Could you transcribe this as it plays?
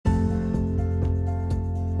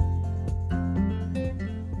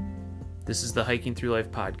This is the Hiking Through Life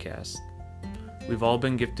podcast. We've all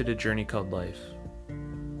been gifted a journey called life.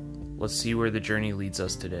 Let's see where the journey leads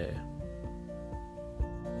us today.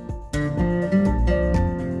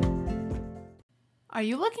 Are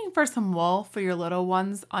you looking for some wool for your little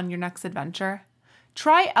ones on your next adventure?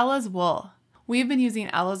 Try Ella's Wool. We've been using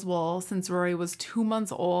Ella's Wool since Rory was 2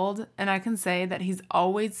 months old, and I can say that he's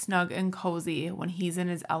always snug and cozy when he's in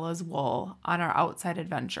his Ella's Wool on our outside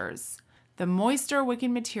adventures. The moisture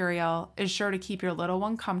wicking material is sure to keep your little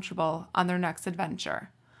one comfortable on their next adventure.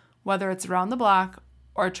 Whether it's around the block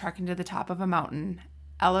or trekking to the top of a mountain,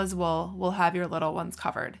 Ella's Wool will have your little ones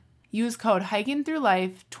covered. Use code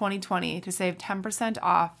HikingThroughLife2020 to save 10%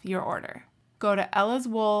 off your order. Go to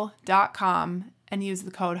ellaswool.com and use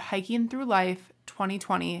the code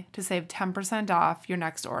HikingThroughLife2020 to save 10% off your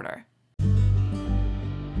next order.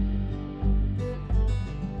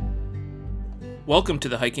 Welcome to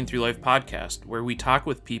the Hiking Through Life podcast, where we talk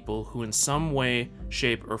with people who in some way,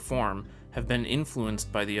 shape, or form have been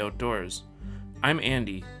influenced by the outdoors. I'm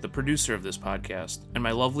Andy, the producer of this podcast, and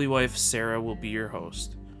my lovely wife Sarah will be your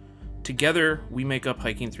host. Together, we make up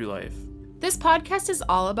Hiking Through Life. This podcast is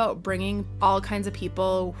all about bringing all kinds of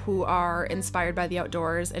people who are inspired by the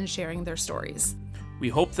outdoors and sharing their stories. We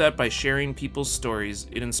hope that by sharing people's stories,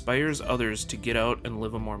 it inspires others to get out and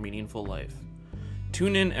live a more meaningful life.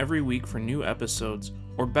 Tune in every week for new episodes,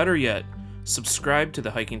 or better yet, subscribe to the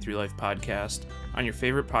Hiking Through Life podcast on your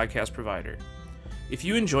favorite podcast provider. If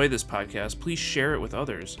you enjoy this podcast, please share it with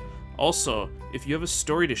others. Also, if you have a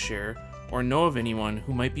story to share or know of anyone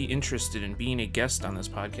who might be interested in being a guest on this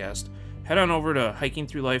podcast, head on over to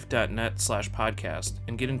hikingthroughlife.net/podcast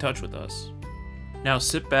and get in touch with us. Now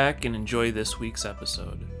sit back and enjoy this week's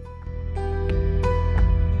episode.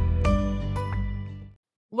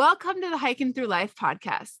 Welcome to the Hiking Through Life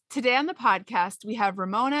podcast. Today on the podcast, we have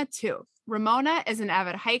Ramona too. Ramona is an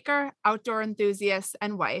avid hiker, outdoor enthusiast,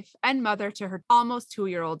 and wife, and mother to her almost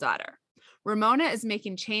 2-year-old daughter. Ramona is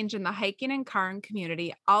making change in the hiking and Karin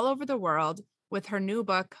community all over the world with her new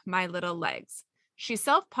book, My Little Legs. She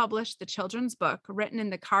self-published the children's book written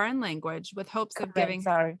in the Karin language with hopes of giving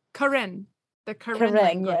Karin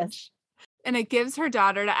language. Yes. And it gives her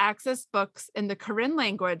daughter to access books in the Karin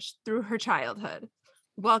language through her childhood.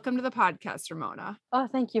 Welcome to the podcast, Ramona. Oh,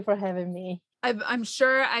 thank you for having me. I'm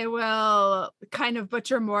sure I will kind of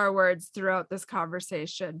butcher more words throughout this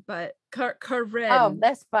conversation, but Karin. Oh,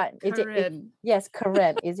 that's fine. Karin. Yes,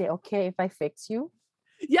 Karin. Is it okay if I fix you?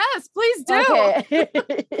 Yes, please do. Okay.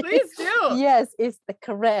 Please do. Yes, it's the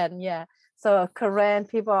Karen. Yeah. So Karen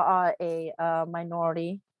people are a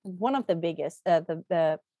minority, one of the biggest,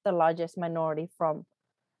 the largest minority from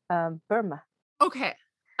Burma. Okay.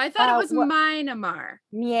 I thought it was Myanmar.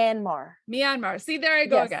 Myanmar. See, there I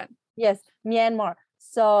go again. Yes, Myanmar.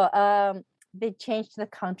 So they changed the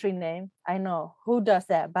country name. I know who does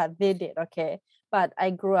that, but they did. Okay. But I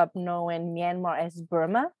grew up knowing Myanmar as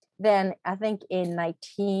Burma. Then I think in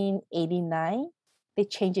 1989, they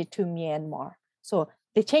changed it to Myanmar. So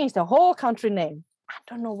they changed the whole country name. I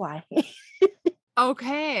don't know why.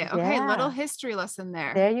 Okay. Yeah. Little history lesson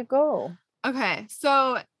there. There you go. Okay.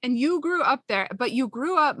 So, and you grew up there, but you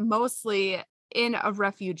grew up mostly in a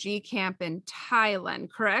refugee camp in Thailand,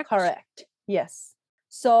 correct? Correct. Yes.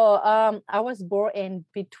 So I was born in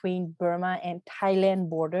between Burma and Thailand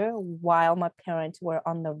border while my parents were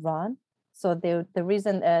on the run. So the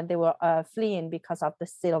reason they were fleeing because of the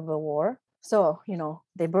Civil War. So,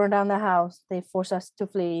 they burned down the house. They forced us to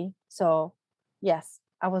flee. So yes,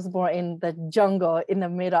 I was born in the jungle in the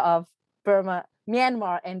middle of Burma,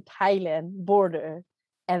 Myanmar and Thailand border.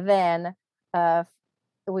 And then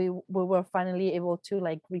we were finally able to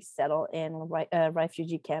resettle in a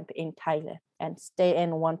refugee camp in Thailand and stay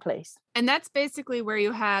in one place. And that's basically where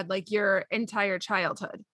you had your entire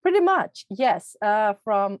childhood. Pretty much, yes.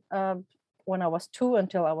 From when I was 2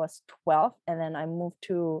 until I was 12. And then I moved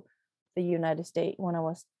to the United States when I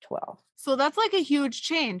was 12. So that's a huge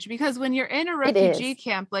change, because when you're in a refugee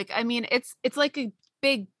camp, it's like a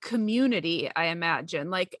big community, I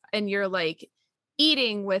imagine, and you're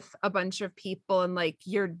eating with a bunch of people and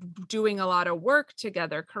you're doing a lot of work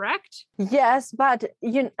together, correct? Yes, but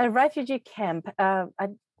a refugee camp.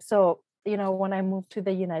 When I moved to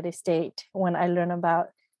the United States, when I learned about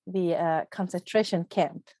the concentration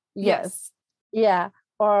camp. Yes. Yeah.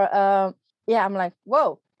 Or I'm like,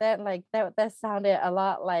 whoa, that sounded a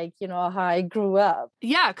lot like, how I grew up.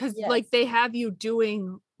 Yeah, because they have you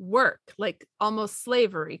doing work, almost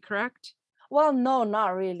slavery, correct? Well, no,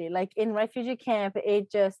 not really. In refugee camp,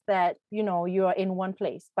 it's just that, you are in one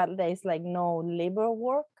place, but there's no labor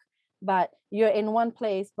work. But you're in one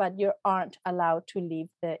place, but you aren't allowed to leave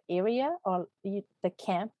the area or the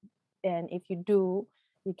camp And if you do,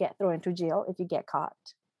 you get thrown into jail if you get caught.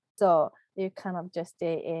 So you kind of just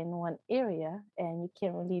stay in one area and you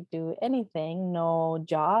can't really do anything. No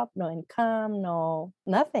job, no income, no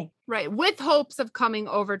nothing. Right. With hopes of coming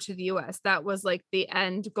over to the US. That was like the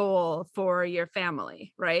end goal for your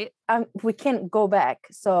family, right? We can't go back.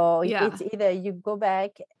 So Yeah. it's either you go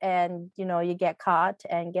back and, you know, you get caught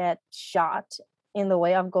and get shot in the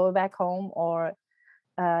way of going back home, or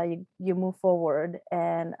you move forward.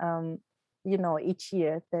 And you know, each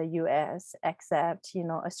year the US accept, you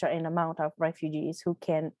know, a certain amount of refugees who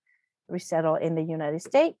can resettle in the United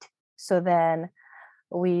States. So then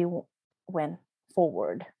we went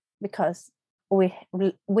forward because we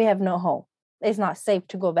have no home. It's not safe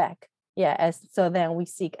to go back. Yeah, so then we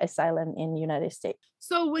seek asylum in the United States.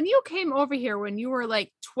 So when you came over here when you were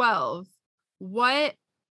like 12, what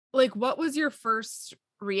was your first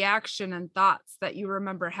reaction and thoughts that you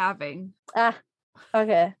remember having?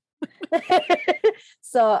 Okay.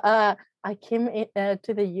 So I came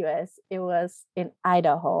to the US. It was in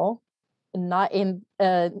Idaho, not in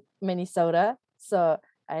Minnesota. So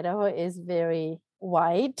Idaho is very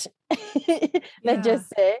white, let's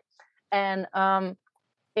just say. And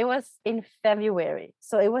it was in February,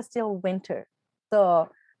 so it was still winter. So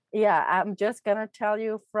yeah, I'm just gonna tell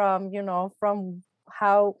you from, you know, from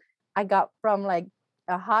how I got from like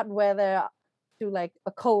a hot weather to like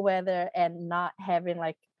a cold weather and not having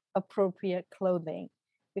like appropriate clothing,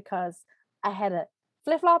 because I had a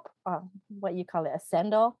flip-flop, what you call it, a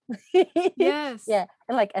sandal. Yes. Yeah,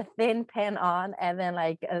 and like a thin pant on, and then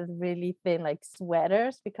like a really thin like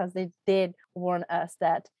sweaters, because they did warn us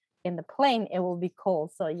that in the plane it will be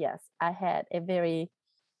cold. So yes, I had a very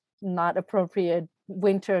not appropriate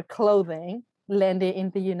winter clothing landing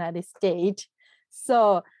in the United States.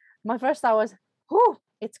 So my first thought was, whew,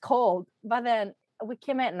 it's cold. But then we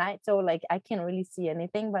came at night, so like I can't really see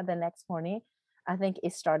anything. But the next morning, I think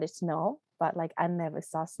it started snow. But like I never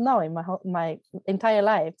saw snow in my entire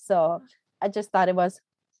life. So I just thought it was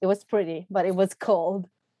pretty, but it was cold.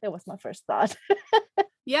 It was my first thought.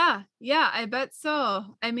 Yeah, I bet so.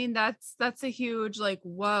 I mean, that's a huge like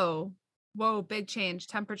whoa, big change,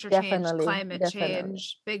 temperature change, climate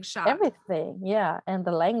change, big shock. Everything, yeah, and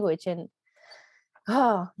the language and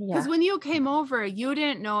oh yeah. Because when you came over, you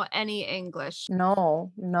didn't know any English.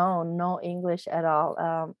 No English at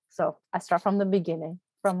all. So I start from the beginning,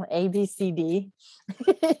 from ABCD.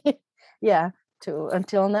 Yeah, to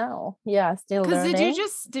until now. Yeah, still learning.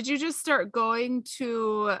 Did you just start going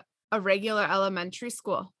to a regular elementary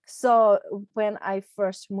school? So when I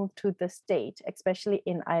first moved to the state, especially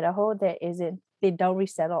in Idaho, they don't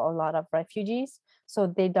resettle a lot of refugees. So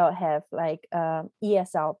they don't have like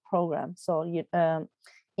ESL program. So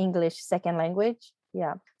English second language.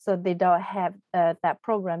 Yeah. So they don't have that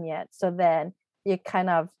program yet. So then you kind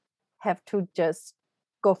of have to just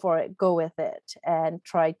go for it, go with it, and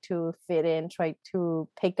try to fit in, try to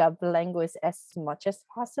pick up the language as much as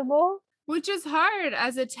possible. Which is hard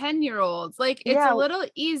as a 10-year-old. Like it's a little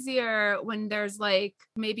easier when there's like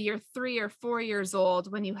maybe you're 3 or 4 years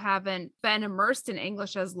old when you haven't been immersed in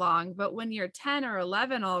English as long. But when you're 10 or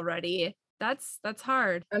 11 already, that's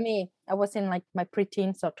hard. I mean, I was in like my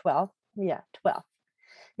preteen, so 12. Yeah, 12.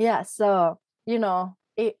 Yeah, so you know,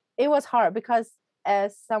 it was hard because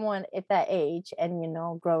as someone at that age and, you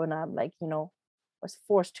know, growing up, like, you know, was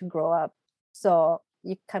forced to grow up. So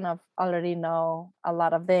you kind of already know a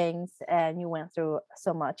lot of things and you went through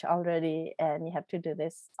so much already and you have to do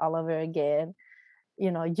this all over again.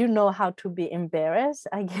 You know how to be embarrassed,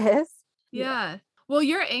 I guess. Yeah. Well,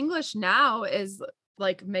 your English now is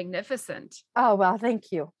like magnificent. Oh, well,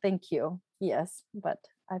 thank you. Yes, but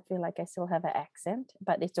I feel like I still have an accent,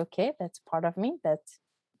 but it's okay. That's part of me. That's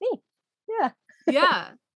me. Yeah. Yeah,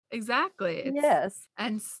 exactly. Yes.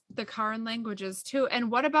 And the Karen languages too. And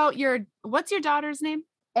what's your daughter's name?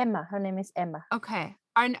 Emma. Her name is Emma. Okay.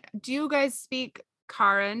 Do you guys speak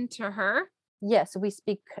Karen to her? Yes, we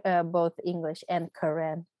speak both English and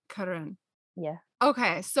Karen. Karen. Yeah.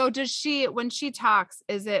 Okay. So when she talks,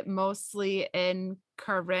 is it mostly in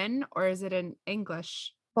Karen or is it in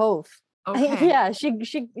English? Both. Okay. Yeah,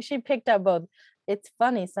 she picked up both. It's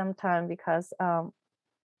funny sometimes because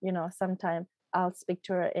you know, sometimes I'll speak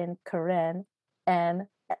to her in Korean and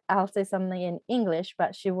I'll say something in English,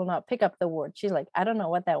 but she will not pick up the word. She's like, I don't know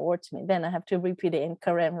what that word means. Then I have to repeat it in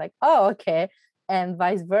Korean. I'm like, oh, okay. And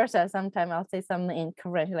vice versa. Sometimes I'll say something in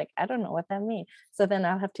Korean. She's like, I don't know what that means. So then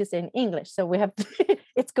I'll have to say in English. So we have to,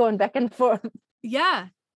 it's going back and forth. Yeah.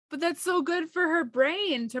 But that's so good for her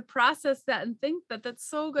brain to process that and think that. That's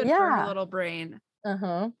so good for her little brain.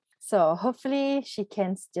 Uh-huh. So hopefully she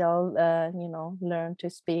can still, learn to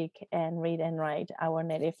speak and read and write our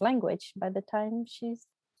native language by the time she's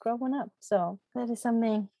growing up. So that is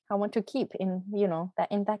something I want to keep in,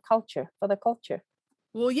 that culture, for the culture.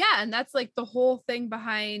 Well, yeah, and that's like the whole thing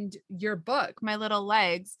behind your book, My Little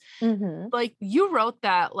Legs. Mm-hmm. Like you wrote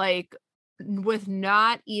that like with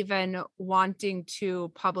not even wanting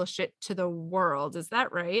to publish it to the world. Is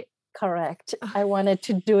that right? Correct. I wanted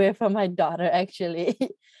to do it for my daughter actually,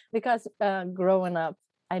 because growing up,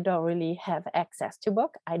 I don't really have access to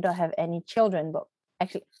book. I don't have any children book.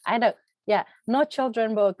 Actually, I don't. Yeah, no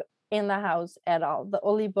children book in the house at all. The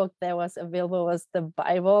only book that was available was the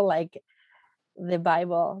Bible, like the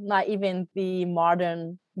Bible, not even the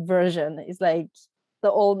modern version. It's like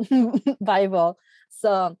the old Bible.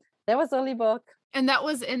 So that was the only book. And that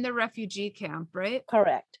was in the refugee camp, right?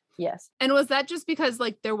 Correct. Yes. And was that just because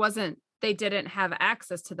like they didn't have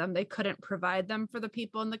access to them? They couldn't provide them for the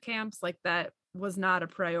people in the camps? Like that was not a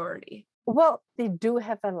priority. Well, they do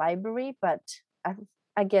have a library, but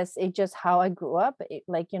I guess it's just how I grew up. It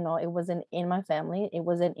wasn't in my family. It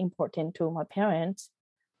wasn't important to my parents.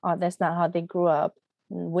 That's not how they grew up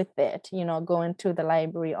with it, going to the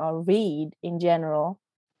library or read in general,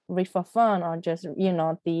 read for fun, or just,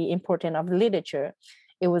 the importance of literature.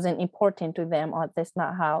 It wasn't important to them, or that's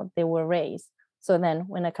not how they were raised. So then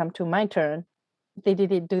when I come to my turn, they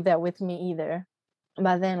didn't do that with me either.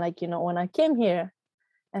 But then, when I came here,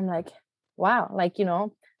 I'm like, wow,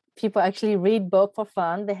 people actually read book for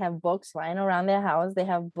fun. They have books lying around their house. They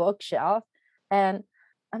have bookshelf. And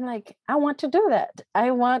I'm like, I want to do that.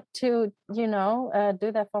 I want to,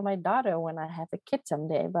 do that for my daughter when I have a kid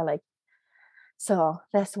someday. But so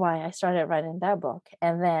that's why I started writing that book.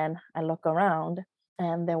 And then I look around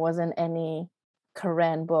and there wasn't any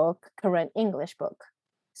Korean English book.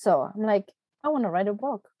 So I'm like, I want to write a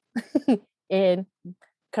book in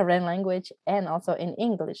Korean language and also in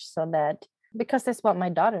English, so that, because that's what my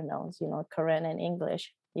daughter knows, Korean and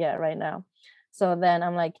English. Yeah, right now. So then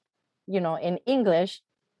I'm like, in English,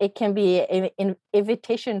 it can be an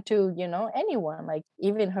invitation to, anyone, like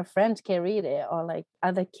even her friends can read it, or like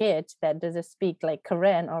other kids that doesn't speak like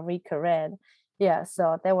Korean or read Korean. Yeah.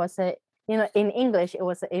 So there was in English, it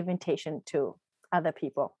was an invitation to other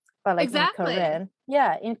people. But like Exactly.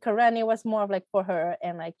 in Korean, it was more of like for her,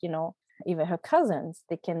 and like, even her cousins,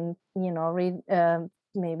 they can, read,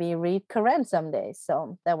 maybe read Korean someday.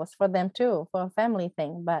 So that was for them too, for a family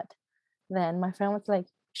thing. But then my friend was like,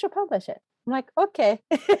 you should publish it. I'm like, okay.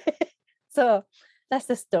 So that's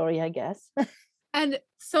the story, I guess. And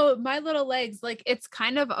so My Little Legs, like it's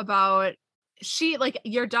kind of about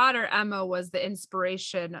your daughter Emma was the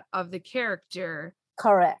inspiration of the character.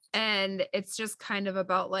 Correct. And it's just kind of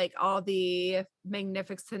about like all the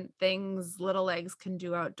magnificent things little legs can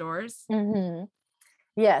do outdoors. Mm-hmm.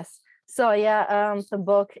 Yes. So yeah, the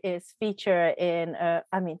book is featured in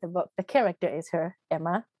the character is her,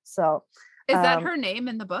 Emma. So is that her name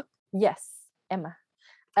in the book? Yes, Emma.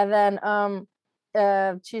 And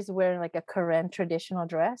then she's wearing like a Korean traditional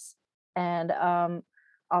dress. And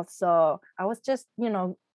also I was just,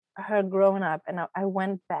 her growing up, and I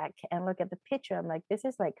went back and look at the picture. I'm like, this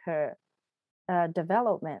is like her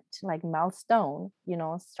development, like milestone,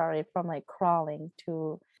 started from like crawling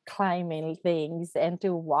to climbing things and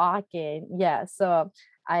to walking. Yeah. So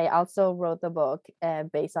I also wrote the book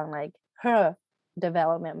based on like her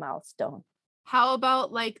development milestone. How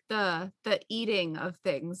about like the eating of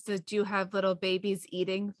things? Did you have little babies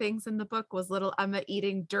eating things in the book? Was little Emma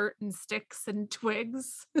eating dirt and sticks and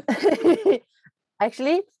twigs?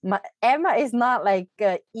 Actually, Emma is not like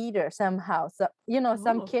a eater somehow. So,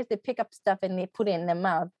 some kids, they pick up stuff and they put it in their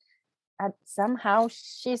mouth. And somehow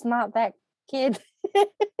she's not that kid.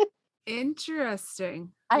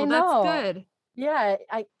 Interesting. I know. That's good. Yeah,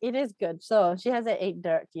 it is good. So she hasn't ate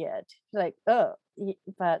dirt yet. Like, oh,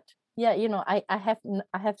 but yeah, I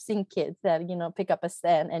have seen kids that, pick up a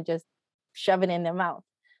sand and just shove it in their mouth.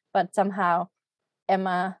 But somehow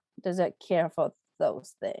Emma doesn't care for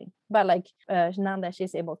those things. But like now that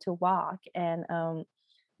she's able to walk and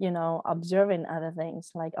observing other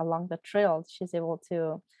things, like along the trail, she's able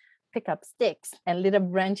to pick up sticks and little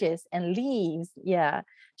branches and leaves. Yeah,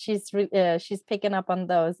 she's picking up on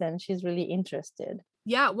those, and she's really interested.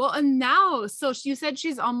 Yeah, well, and now, so you said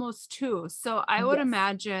she's almost 2. So I would Yes.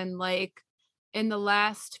 imagine like in the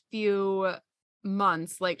last few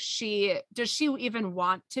months, like does she even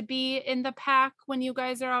want to be in the pack when you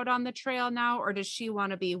guys are out on the trail now, or does she want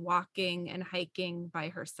to be walking and hiking by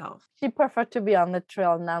herself? She prefers to be on the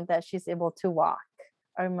trail now that she's able to walk.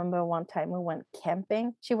 I remember one time we went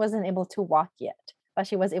camping. She wasn't able to walk yet, but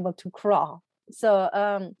she was able to crawl.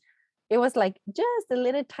 So it was like just a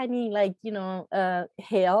little tiny, like,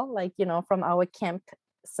 hill, like, from our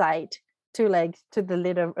campsite to the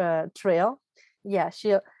little trail. Yeah,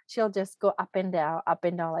 she'll just go up and down,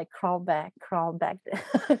 like crawl back.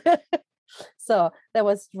 So that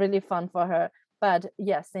was really fun for her. But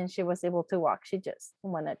yeah, since she was able to walk, she just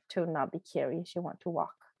wanted to not be carried. She wanted to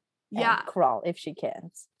walk and Yeah. crawl if she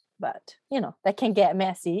can. But that can get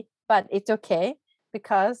messy, but it's okay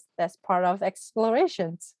because that's part of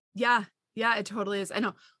explorations. Yeah. Yeah, it totally is. I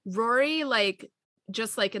know Rory, like,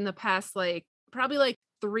 just like in the past, like probably like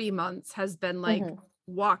 3 months has been like Mhm.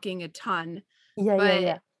 walking a ton. Yeah,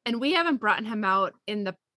 But and we haven't brought him out in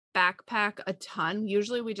the backpack a ton.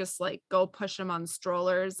 Usually we just like go push him on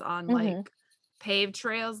strollers on like Mhm. paved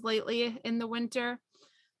trails lately in the winter.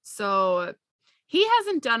 So he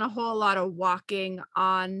hasn't done a whole lot of walking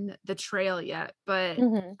on the trail yet, but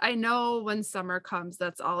Mhm. I know when summer comes,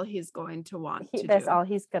 that's all he's going to want to That's do. all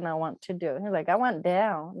he's gonna want to do. He's like, I want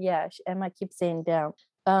down. Yeah, Emma keeps saying down.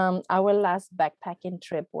 Our last backpacking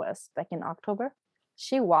trip was back in October.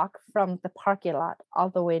 She walked from the parking lot all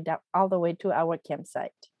the way down, all the way to our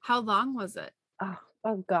campsite. How long was it?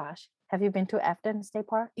 Oh gosh, have you been to Afton State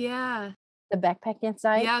Park, Yeah. the backpacking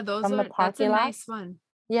site Yeah, from the that's a parking lot? nice one.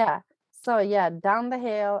 Yeah. So yeah, down the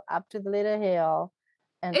hill, up to the little hill,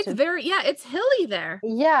 and It's it's hilly there.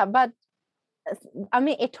 yeah, but I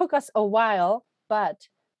mean, it took us a while, but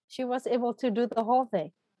she was able to do the whole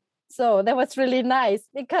thing. So that was really nice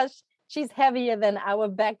because she's heavier than our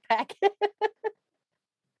backpack.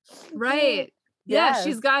 Right. Yeah, Yes.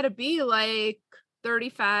 she's got to be like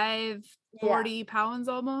 35, Yeah. 40 pounds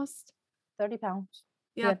almost. 30 pounds.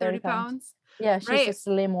 Yeah, Yeah, 30 30 pounds. pounds. Yeah, she's a Right.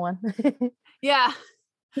 slim one. Yeah.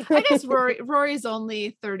 I guess Rory's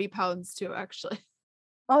only 30 pounds too, actually.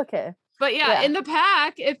 Okay. But yeah, in the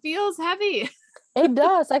pack, it feels heavy. It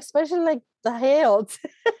does, especially like the hills.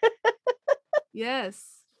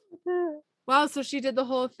 Yes. Wow, so she did the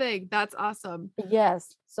whole thing. That's awesome.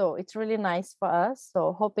 Yes. So it's really nice for us.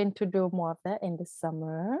 So hoping to do more of that in the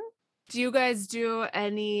summer. Do you guys do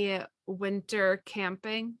any winter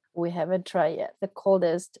camping? We haven't tried yet. The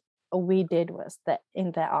coldest we did was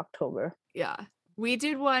in that October. Yeah. We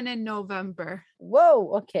did one in November.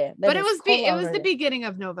 Whoa, okay. But it was the beginning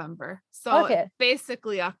of November. So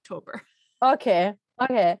basically October. Okay.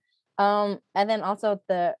 And then also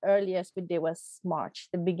the earliest we did was March,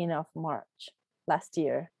 the beginning of March last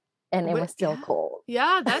year. And it was still cold.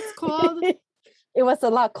 Yeah, that's cold. It was a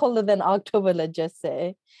lot colder than October, let's just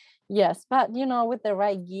say. Yes, but with the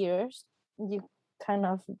right gears, you kind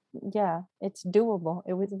of, it's doable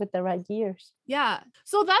with the right gears. Yeah.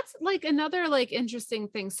 So that's like another like interesting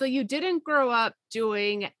thing. So you didn't grow up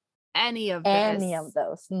doing any of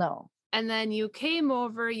those, no. And then you came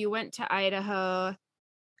over, you went to Idaho.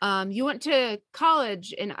 You went to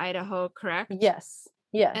college in Idaho, correct? Yes.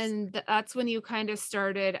 And that's when you kind of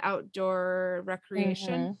started outdoor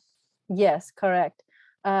recreation. Mm-hmm. Yes, correct.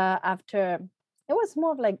 After, it was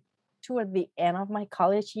more of like toward the end of my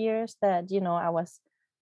college years that I was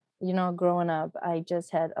growing up. I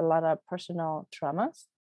just had a lot of personal traumas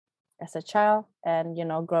as a child, and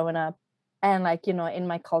growing up, and like in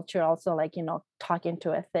my culture also, like talking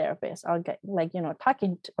to a therapist or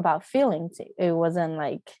talking about feelings, it wasn't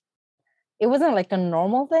like a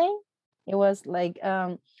normal thing. It was like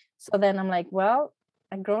so then I'm like, well,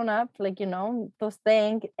 I've grown up, like those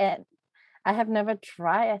things, and I have never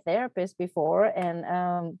tried a therapist before,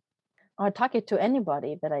 and or talking to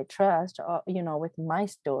anybody that I trust, or with my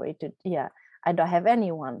story. I don't have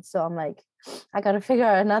anyone, so I'm like, I gotta figure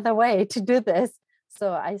out another way to do this.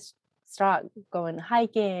 So I start going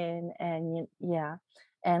hiking, and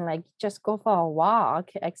and like just go for a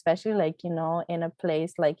walk, especially like in a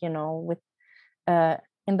place like with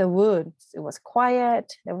in the woods. It was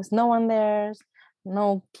quiet, there was no one there,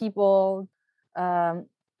 no people, and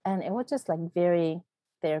it was just like very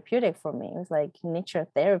therapeutic for me. It was like nature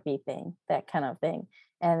therapy thing, that kind of thing.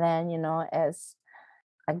 And then as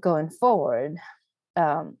going forward,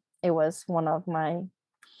 it was one of my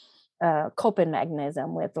coping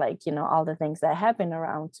mechanism with like all the things that happen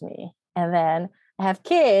around me. And then I have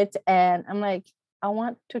kids, and I'm like, I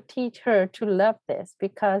want to teach her to love this,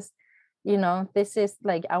 because this is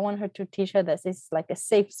like, I want her to teach her that this is like a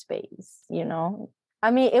safe space.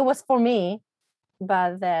 I mean, it was for me,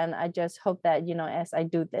 but then I just hope that as I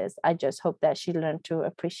do this, I just hope that she learned to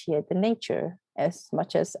appreciate the nature as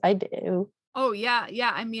much as I do. Oh yeah.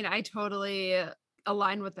 I mean, I totally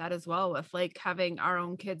align with that as well, with like having our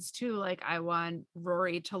own kids too. Like, I want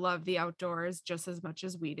Rory to love the outdoors just as much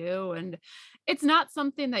as we do, and it's not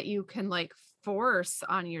something that you can like force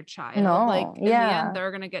on your child. No, like in the end,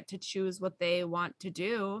 they're gonna get to choose what they want to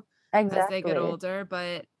do. as they get Exactly. older.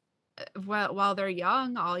 But while they're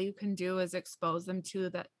young, all you can do is expose them to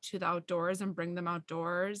the outdoors and bring them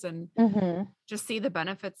outdoors and Hmm. just see the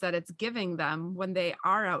benefits that it's giving them when they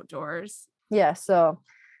are outdoors. Yeah, so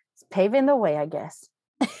it's paving the way, I guess.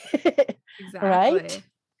 Exactly. Right?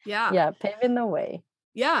 Yeah. Yeah, paving the way.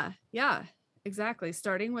 Yeah. Yeah. Exactly.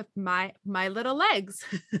 Starting with my little legs.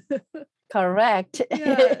 Correct.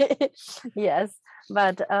 Yeah. Yes,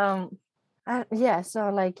 but yeah, so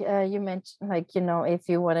like you mentioned, like, you know, if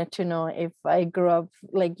you wanted to know if I grew up,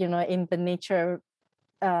 like, you know, in the nature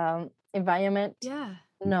environment, Yeah.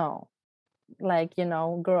 no. Like, you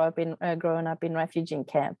know, growing up in refugee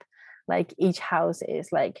camp, like each house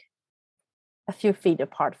is like a few feet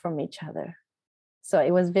apart from each other. So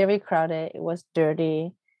it was very crowded, it was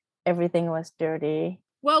dirty, everything was dirty.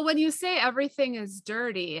 Well, when you say everything is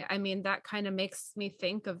dirty, I mean, that kind of makes me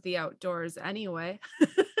think of the outdoors anyway.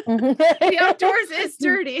 The outdoors is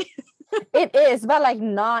dirty. It is, but like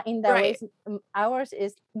not in that way. Right. Ours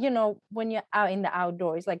is, you know, when you're out in the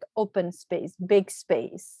outdoors, like open space, big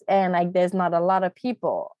space, and like there's not a lot of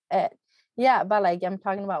people. Yeah, but like I'm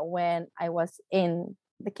talking about when I was in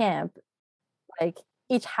the camp, like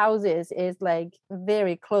each houses is like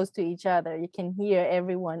very close to each other. You can hear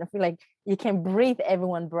everyone. I feel like you can breathe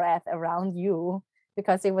everyone's breath around you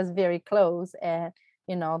because it was very close, and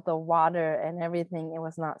you know the water and everything. It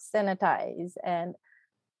was not sanitized, and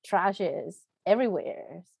trashes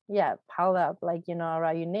everywhere. Yeah, piled up, like, you know,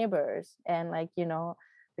 around your neighbors, and like, you know,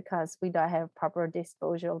 because we don't have proper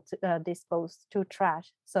disposal to dispose to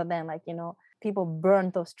trash. So then, like, you know, people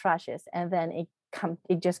burn those trashes, and then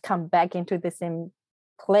it just come back into the same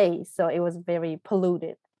place. So it was very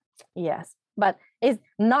polluted. Yes, but it's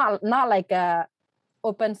not like a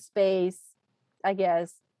open space, I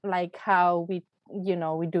guess, like how we, you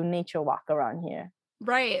know, we do nature walk around here.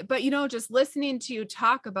 Right. But, you know, just listening to you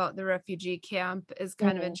talk about the refugee camp is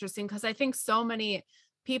kind of Mhm. interesting because I think so many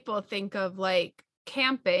people think of like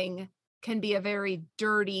camping can be a very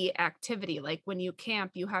dirty activity. Like when you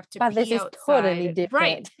camp, you have to But this pee is totally outside.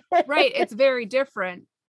 Right. different. Right. It's very different.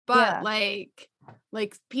 But Yeah.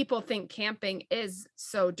 like people think camping is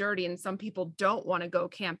so dirty and some people don't want to go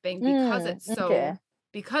camping because it's Okay.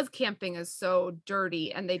 because camping is so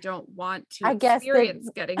dirty and they don't want to I guess experience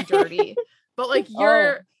getting dirty. But like Oh,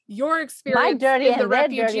 your my experience dirty in the and their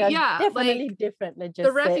dirty refugee, are yeah, definitely like different. Let's the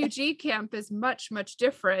just say. refugee camp is much, much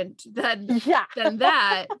different Yeah. than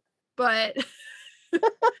that. But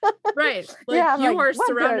right, like Yeah, I'm you like, are what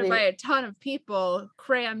surrounded by dirty? a ton of people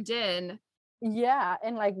crammed in. Yeah,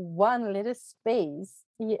 and like one little space.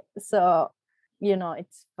 Yeah. So, you know,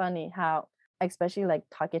 it's funny how, especially like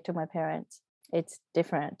talking to my parents, it's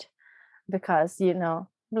different because, you know,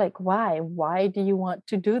 like why do you want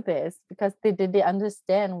to do this? Because they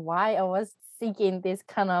understand why I was seeking this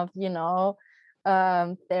kind of, you know,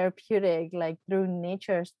 therapeutic, like through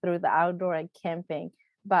nature, through the outdoor and camping.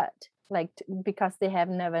 But like because they have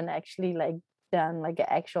never actually like done like an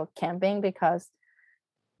actual camping, because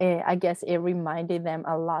I guess it reminded them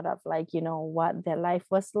a lot of like, you know, what their life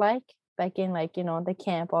was like back in, like, you know, the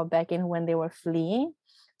camp, or back in when they were fleeing.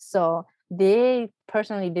 So they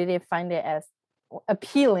personally didn't find it as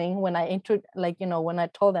appealing when like, you know, when I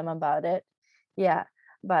told them about it. Yeah.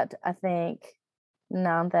 But I think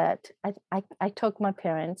now that I took my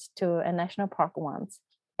parents to a national park once,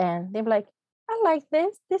 and they were like, I like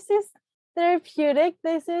this. This is therapeutic.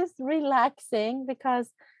 This is relaxing, because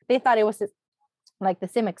they thought it was like the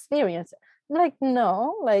same experience. I'm like,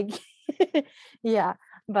 no, like, yeah.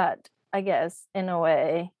 But I guess in a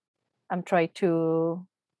way, I'm trying to,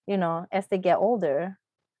 you know, as they get older,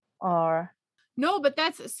 or No, but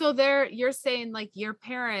that's you're saying like your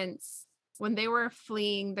parents, when they were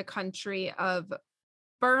fleeing the country of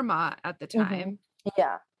Burma at the Mhm. time,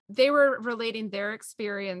 Yeah. they were relating their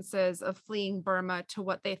experiences of fleeing Burma to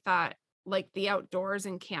what they thought like the outdoors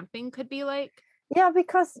and camping could be like. Yeah,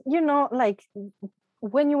 because, you know, like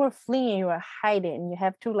when you were fleeing, you were hiding. You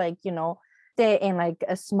have to, like, you know, stay in like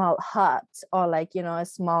a small hut, or like, you know, a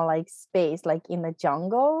small like space like in the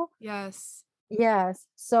jungle. Yes. Yes.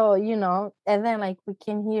 So, you know, and then like we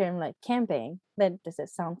came here and like camping. That just it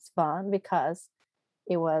sounds fun, because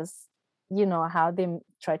it was, you know, how they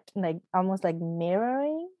tried to, like, almost like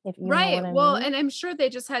mirroring, if you know what Right. I Well, mean. and I'm sure they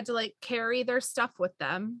just had to like carry their stuff with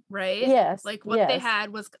them, right? Yes. Like what they Yes.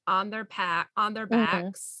 had was on their Mm-hmm.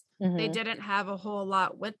 backs. They Mm-hmm. didn't have a whole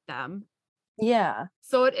lot with them. Yeah.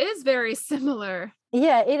 So it is very similar.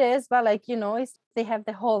 Yeah, it is. But like, you know, they have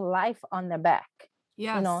the whole life on their back.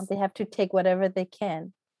 You know, Yes. they have to take whatever they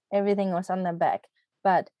can. Everything was on their back.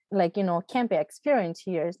 But like, you know, camping experience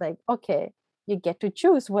here is like, okay, you get to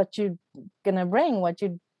choose what you're gonna bring, what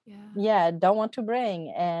you don't want to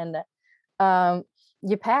bring. And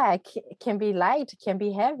your pack can be light, can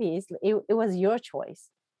be heavy. It was your choice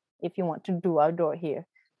if you want to do outdoor here.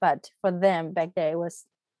 But for them back there, it was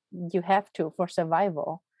you have to for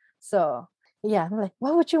survival. So yeah, I'm like,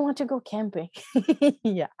 why would you want to go camping?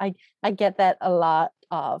 Yeah, I get that a lot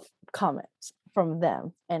of comments from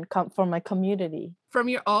them and from my community. From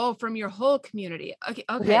your whole community. Okay.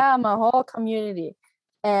 Yeah, my whole community.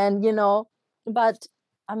 And but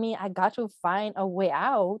I mean, I got to find a way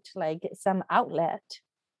out, like some outlet,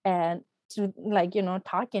 and to like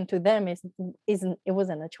talking to them it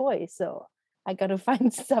wasn't a choice. So I got to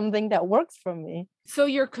find something that works for me. So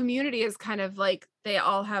your community is kind of like they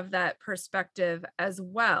all have that perspective as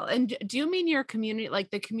well. And do you mean your community,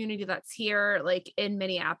 like the community that's here, like in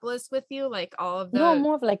Minneapolis with you, like all of the? No,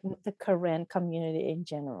 more of like the Karen community in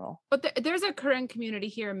general. But there's a Karen community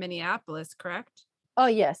here in Minneapolis, correct? Oh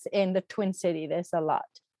yes, in the Twin City, there's a lot.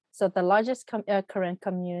 So the largest Karen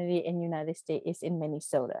community in United States is in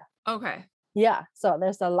Minnesota. Okay. Yeah, so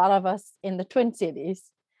there's a lot of us in the Twin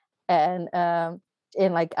Cities, and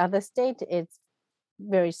in like other states, it's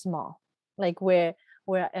very small. Like where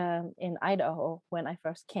in Idaho, when I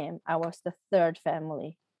first came, I was the third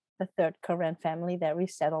Karen family that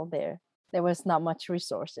resettled there. There was not much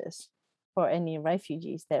resources for any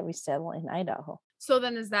refugees that resettled in Idaho. So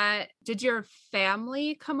then did your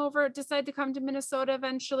family decide to come to Minnesota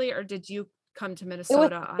eventually, or did you come to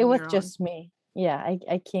Minnesota on your own? It was just me. Yeah,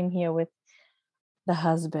 I came here with the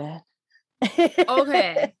husband.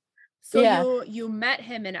 Okay. So yeah. You met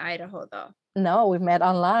him in Idaho though? No, we met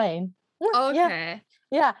online. Okay.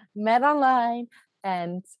 Yeah, met online,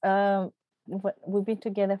 and we've been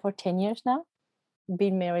together for 10 years now.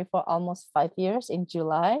 Been married for almost 5 years in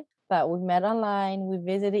July. But we met online. We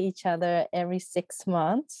visited each other every 6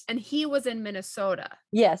 months. And he was in Minnesota.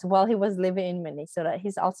 Yes, while he was living in Minnesota.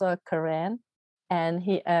 He's also a Karen, and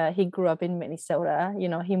he grew up in Minnesota.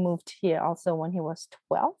 He moved here also when he was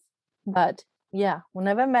 12. But yeah, we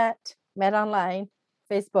never met online,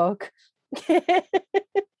 Facebook. It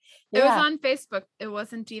was on Facebook. It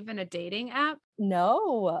wasn't even a dating app.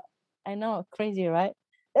 No, I know, crazy, right?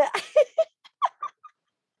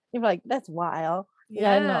 You're like, that's wild.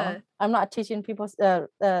 Yeah, no, I'm not teaching people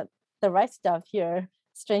the right stuff here.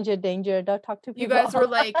 Stranger danger. Don't talk to people. You guys were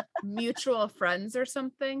like mutual friends or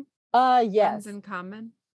something? Yes. Friends in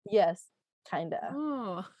common? Yes, kind of.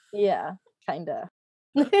 Oh. Yeah, kind of.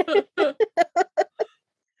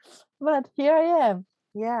 But here I am.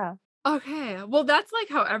 Yeah. Okay. Well, that's like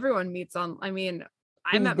how everyone meets I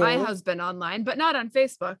met my husband online, but not on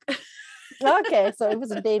Facebook. Okay, so it was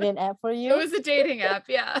a dating app for you? It was a dating app,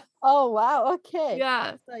 yeah. Oh, wow. Okay.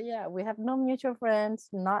 Yeah. So yeah, we have no mutual friends,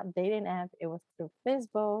 not dating app. It was through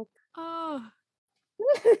Facebook. Oh.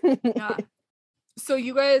 Yeah. So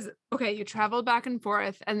you guys, you traveled back and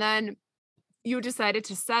forth, and then you decided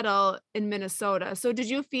to settle in Minnesota. So did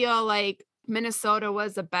you feel like Minnesota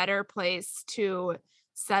was a better place to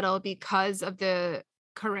settle because of the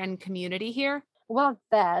Karen community here? Well,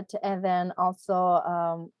 that, and then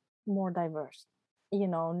also more diverse,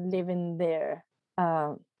 living there.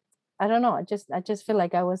 I don't know. I just feel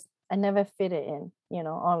like I never fit it in,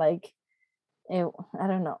 or like, I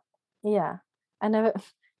don't know. Yeah.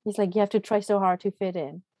 It's like you have to try so hard to fit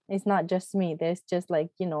in. It's not just me. There's just like,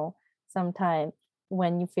 sometimes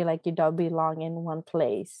when you feel like you don't belong in one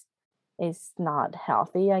place, it's not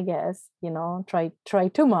healthy, I guess. Try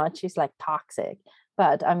too much. It's like toxic.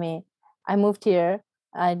 But I mean, I moved here.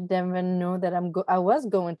 I never knew that I was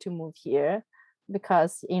going to move here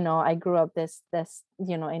because, I grew up this,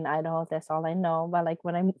 in Idaho. That's all I know. But like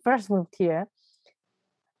when I first moved here,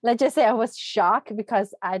 let's just say I was shocked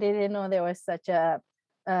because I didn't know there was such a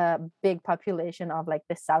big population of like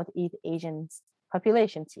the Southeast Asian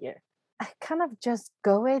populations here. I kind of just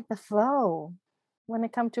go with the flow when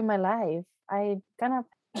it comes to my life. I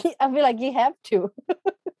feel like you have to.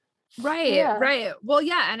 Right, yeah. Right. Well,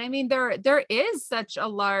 yeah. And I mean, there is such a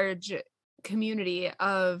large community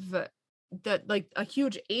of a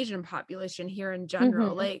huge Asian population here in general.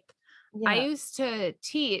 Mm-hmm. Like I used to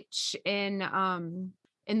teach in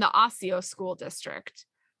the Osseo school district.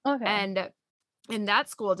 Okay. And in that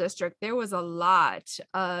school district, there was a lot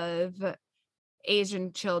of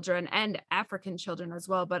Asian children and African children as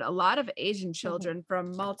well, but a lot of Asian children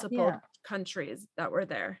from multiple countries that were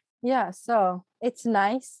there. Yeah. So it's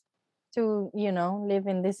nice to live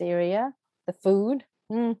in this area. The food,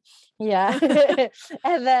 yeah.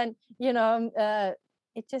 And then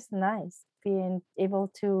it's just nice being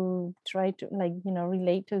able to try to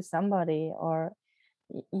relate to somebody, or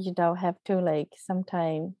you don't have to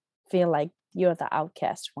sometimes feel like you're the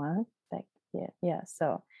outcast one.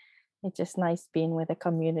 So it's just nice being with a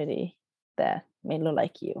community that may look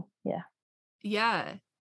like you. Yeah. Yeah.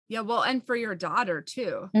 Yeah. Well, and for your daughter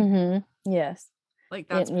too. Yes. Like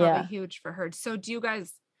that's probably huge for her. So do you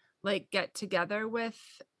guys like get together with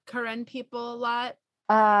Karen people a lot?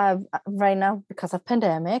 Right now because of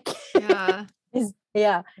pandemic. Yeah.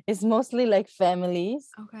 It's mostly like families.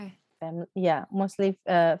 Okay. Mostly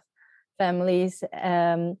families.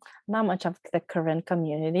 Not much of the Korean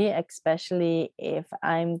community, especially if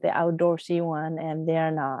I'm the outdoorsy one and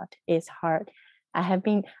they're not. It's hard. I have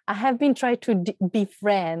been trying to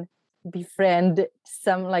befriend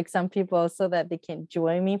some people so that they can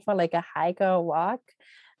join me for like a hike or a walk,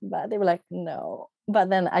 but they were like no. But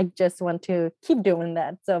then I just want to keep doing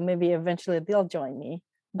that, so maybe eventually they'll join me.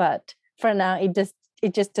 But for now, it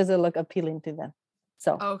just doesn't look appealing to them.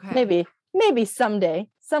 So okay, maybe someday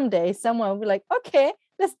someone will be like, okay,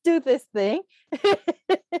 let's do this thing.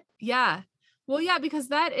 Yeah. Well, yeah, because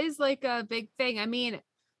that is like a big thing. I mean,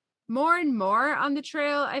 more and more on the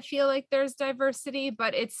trail, I feel like there's diversity,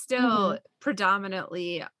 but it's still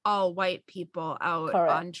predominantly all white people out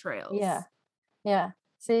on trails. Yeah.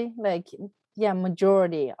 See, like,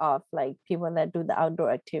 majority of like people that do the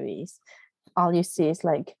outdoor activities, all you see is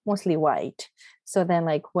like mostly white. So then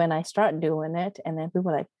like when I start doing it and then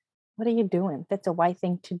people are like, what are you doing? That's a white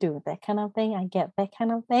thing to do. That kind of thing. I get that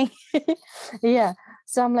kind of thing. Yeah.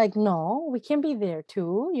 So I'm like, no, we can be there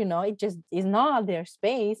too. It just is not their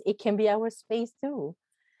space. It can be our space too.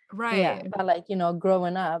 Right. Yeah. But like,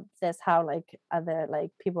 growing up, that's how like other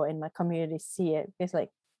like people in my community see it. It's like,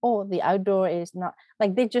 oh, the outdoor is not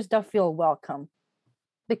like, they just don't feel welcome,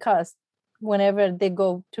 because whenever they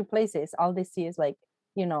go to places, all they see is like,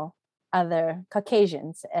 other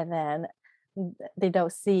Caucasians, and then they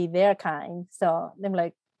don't see their kind. So they're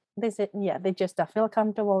like, they said, yeah, they just don't feel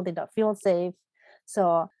comfortable. They don't feel safe.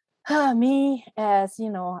 So me, as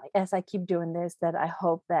I keep doing this, that I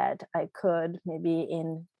hope that I could maybe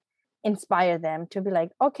inspire them to be like,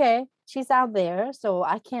 okay, she's out there, so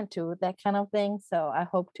I can't do that kind of thing. So I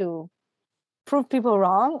hope to prove people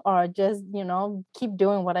wrong, or just keep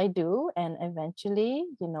doing what I do, and eventually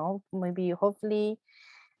maybe hopefully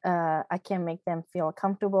I can make them feel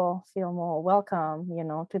comfortable, feel more welcome,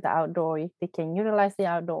 to the outdoor. If they can utilize the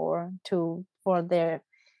outdoor for their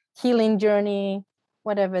healing journey,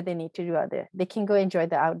 whatever they need to do out there, they can go enjoy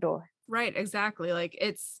the outdoor. Right, exactly. Like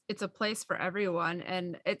it's a place for everyone,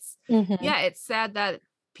 and it's it's sad that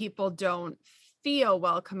people don't feel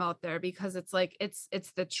welcome out there, because it's like it's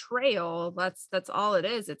the trail. That's all it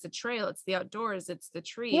is. It's a trail. It's the outdoors. It's the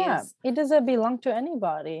trees. Yeah, it doesn't belong to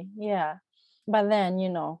anybody. Yeah, but then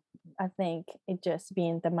I think it just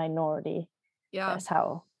being the minority. Yeah, that's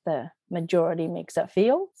how the majority makes it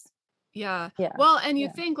feel. Yeah. Yeah. Well, and you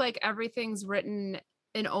think like everything's written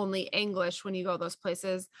in only English when you go those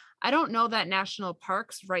places. I don't know that national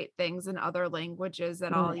parks write things in other languages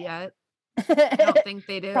at all yet. I don't think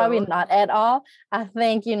they do. Probably not at all. I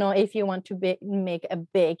think, if you want to make a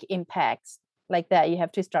big impact like that, you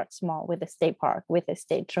have to start small with the state park, with the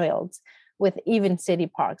state trails, with even city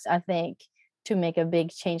parks. I think to make a big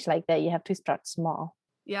change like that, you have to start small.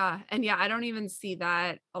 Yeah. And I don't even see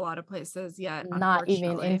that a lot of places yet. Not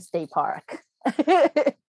even in state park.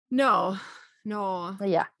 No.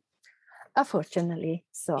 Yeah. Unfortunately.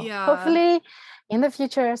 So hopefully in the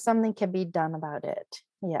future, something can be done about it.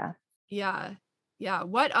 Yeah. Yeah.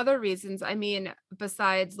 What other reasons? I mean,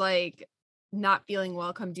 besides like not feeling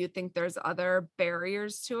welcome, do you think there's other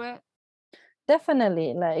barriers to it?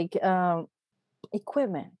 Definitely, like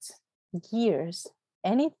equipment, gears,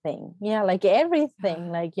 anything. Yeah, like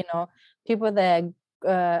everything. Like, people that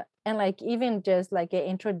and like even just like an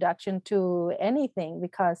introduction to anything,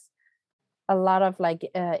 because a lot of like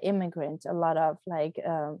immigrants, a lot of like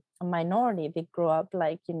a minority, they grow up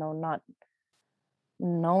like, not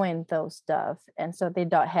knowing those stuff, and so they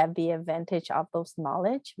don't have the advantage of those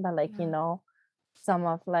knowledge. But like some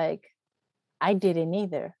of like I didn't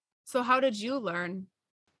either. So how did you learn?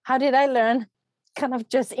 How did I learn? Kind of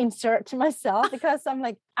just insert myself, because I'm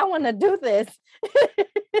like, I want to do this.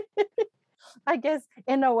 I guess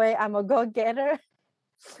in a way I'm a go-getter.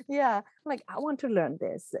 Yeah, like I want to learn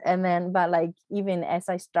this. And then but like even as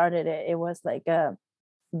I started it, it was like a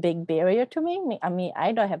big barrier to me. I mean,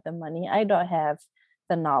 I don't have the money, I don't have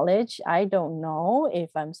the knowledge, I don't know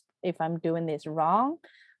if I'm doing this wrong.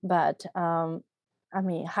 But I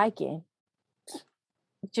mean, hiking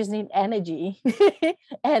just need energy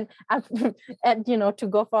and and to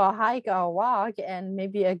go for a hike or a walk, and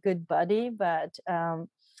maybe a good buddy. But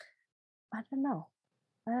I don't know,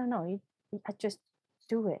 I just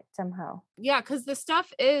do it somehow. Yeah, because the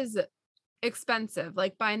stuff is expensive,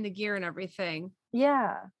 like buying the gear and everything.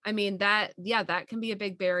 Yeah. I mean, that can be a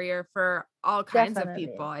big barrier for all kinds of Definitely.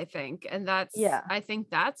 people, I think. And Yeah. I think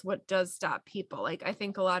that's what does stop people. Like, I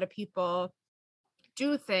think a lot of people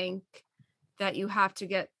do think that you have to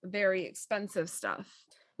get very expensive stuff.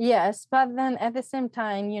 Yes, but then at the same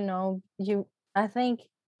time, I think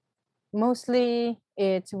mostly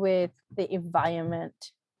it's with the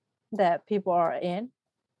environment that people are in,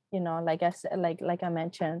 like I said, like I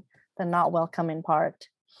mentioned, the not welcoming part.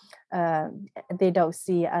 They don't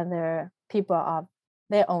see other people of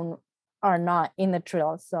their own are not in the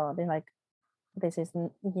trail, so they're like, this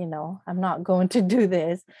isn't, I'm not going to do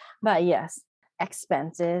this. But yes,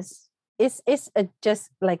 expenses it's just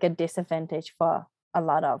like a disadvantage for a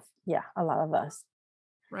lot of us,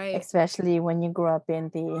 Right. especially when you grow up in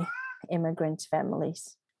the immigrant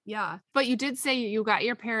families. Yeah. But you did say you got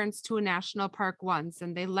your parents to a national park once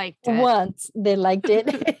and they liked it. Once they liked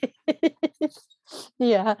it.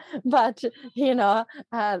 Yeah, but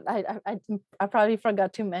I probably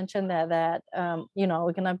forgot to mention that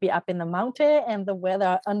we're gonna be up in the mountain and the weather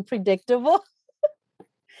are unpredictable.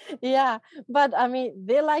 Yeah, but I mean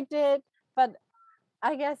they liked it, but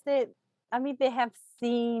I guess they have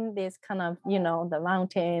seen this kind of, the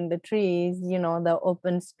mountain, the trees, the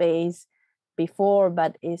open space before,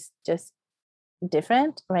 but it's just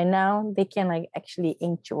different right now. They can like actually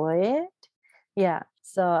enjoy it. Yeah.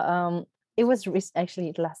 So it was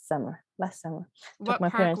actually last summer. What Took my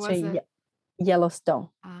park parents was to it? Yellowstone.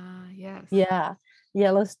 Yes. Yeah,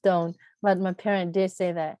 Yellowstone. But my parent did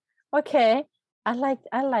say that, okay, I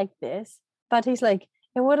like this. But he's like,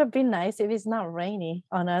 it would have been nice if it's not rainy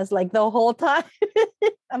on us like the whole time.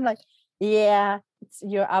 I'm like, yeah,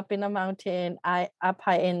 you're up in a mountain, up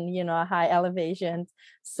high in, high elevations.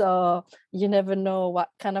 So you never know what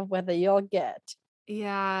kind of weather you'll get.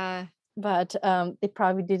 Yeah. But they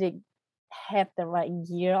probably didn't have the right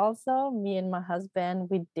year also. Me and my husband,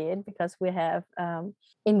 we did, because we have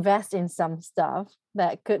invest in some stuff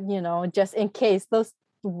that could, just in case those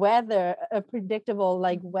weather predictable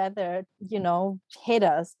like weather hit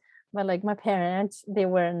us. But like my parents, they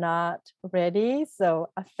were not ready, so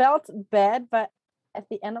I felt bad. But at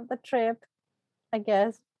the end of the trip, I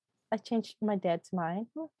guess I changed my dad's mind.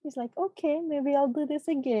 He's like, okay, maybe I'll do this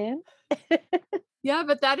again. Yeah,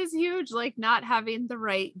 but that is huge. Like, not having the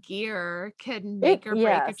right gear can make or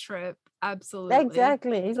break a trip. Absolutely.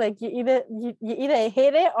 Exactly. It's like you either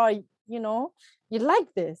hate it or you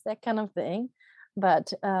like this, that kind of thing.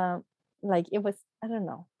 But like it was, I don't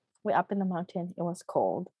know. We're up in the mountain. It was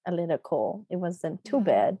cold, a little cold. It wasn't too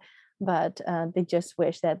bad, but they just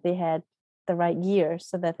wish that they had the right gear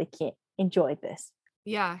so that they can enjoy this.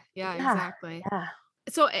 Yeah, exactly. Yeah.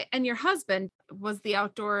 So, and your husband, was the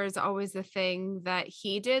outdoors always a thing that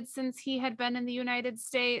he did since he had been in the United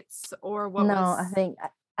States, or what? No,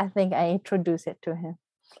 I think I introduced it to him.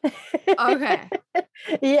 Okay.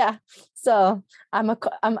 Yeah. So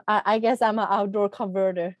I guess I'm an outdoor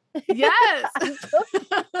converter. Yes.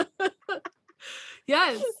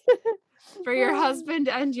 Yes. For your husband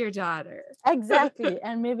and your daughter. Exactly.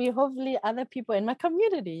 And maybe hopefully other people in my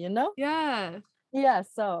community, Yeah. Yeah.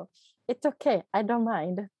 So it's okay. I don't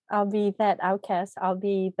mind. I'll be that outcast. I'll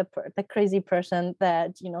be the crazy person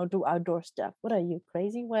that, do outdoor stuff. What are you,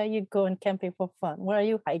 crazy? Where are you going camping for fun? Where are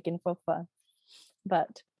you hiking for fun?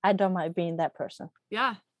 But I don't mind being that person.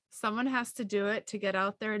 Yeah. Someone has to do it to get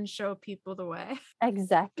out there and show people the way.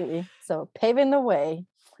 Exactly. So paving the way.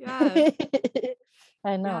 Yeah.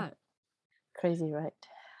 I know. Yeah. Crazy, right?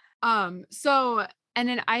 So, and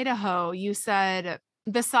in Idaho, you said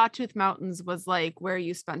the Sawtooth Mountains was like where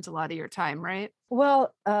you spent a lot of your time, right?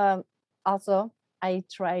 Well, also I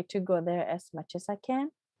try to go there as much as I can,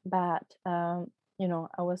 but I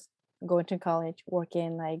was going to college,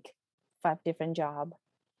 working like 5 different jobs.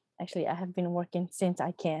 Actually, I have been working since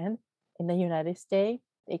I can in the United States,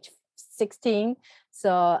 age 16.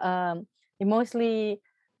 So mostly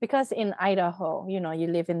because in Idaho, you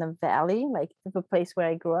live in the valley, like the place where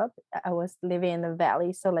I grew up, I was living in the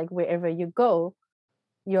valley. So like wherever you go,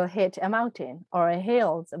 you'll hit a mountain or a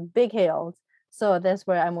hills, a big hills. So that's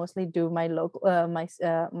where I mostly do my local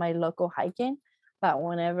my local hiking. But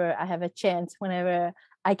whenever I have a chance, whenever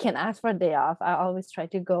I can ask for a day off, I always try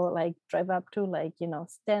to go like drive up to like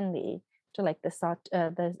Stanley, to like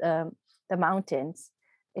the mountains.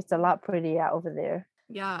 It's a lot prettier over there.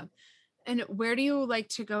 Yeah. And where do you like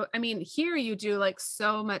to go? I mean, here you do like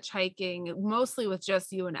so much hiking, mostly with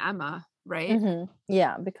just you and Emma, right? Mm-hmm.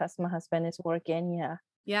 Yeah, because my husband is working. Yeah.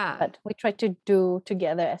 Yeah. But we try to do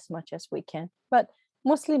together as much as we can. But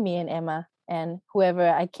mostly me and Emma and whoever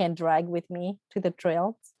I can drag with me to the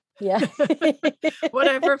trails. Yeah.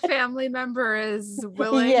 Whatever family member is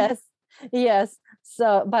willing. Yes. Yes.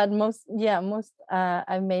 So, but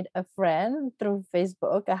I made a friend through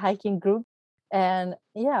Facebook, a hiking group. And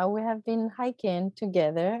yeah, we have been hiking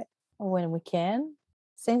together when we can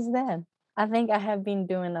since then. I think I have been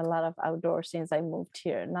doing a lot of outdoors since I moved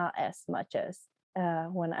here, not as much as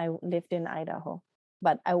when I lived in Idaho.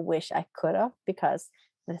 But I wish I could have, because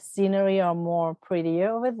the scenery are more prettier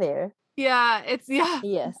over there. Yeah, it's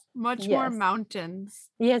Yes. much more Yes. mountains.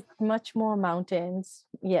 Yes, much more mountains.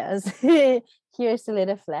 Yes. Here's a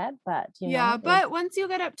little flat, but Yeah, but once you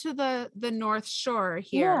get up to the North Shore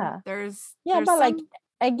here, there's but some... like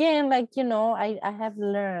again, like I have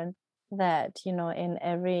learned that in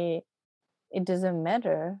every, it doesn't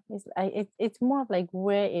matter. It's more of like,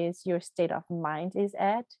 where is your state of mind is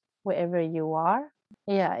at, wherever you are.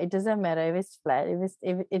 Yeah, it doesn't matter if it's flat,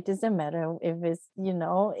 if it doesn't matter if it's in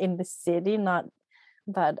the city, not.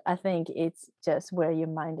 But I think it's just where your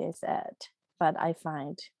mind is at. But I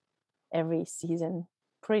find every season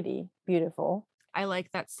pretty beautiful. I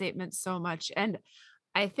like that statement so much. And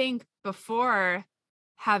I think before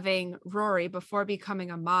having Rory, before becoming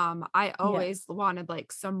a mom, I always wanted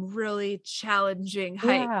like some really challenging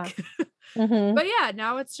hike. Mm-hmm. But yeah,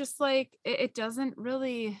 now it's just like, it doesn't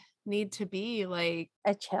really need to be like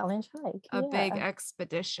a challenge hike, a big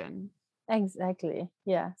expedition. Exactly.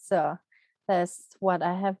 Yeah. So that's what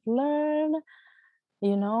I have learned,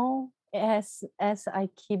 as I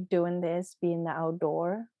keep doing this, being the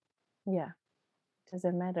outdoor. Yeah.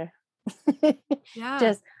 Doesn't matter.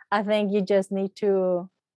 Yeah. I think you just need to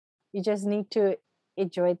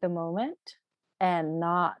enjoy the moment, and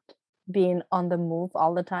not being on the move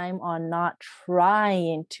all the time, or not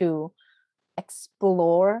trying to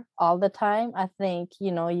explore all the time. I think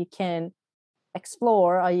you can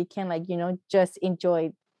explore, or you can just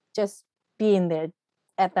enjoy just being there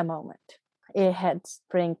at the moment. It helps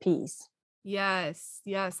bring peace. Yes,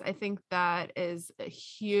 I think that is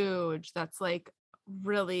that's like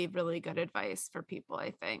really, really good advice for people,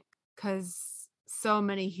 I think, because so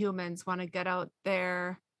many humans want to get out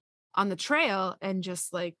there on the trail and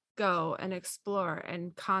just like go and explore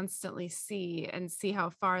and constantly see how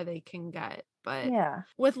far they can get. But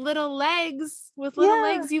with little legs,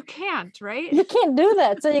 you can't, right? You can't do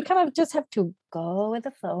that. So you kind of just have to go with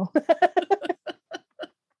the flow.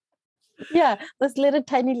 Yeah, those little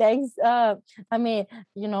tiny legs. I mean,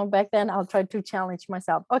 back then I'll try to challenge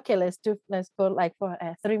myself. Okay, let's go like for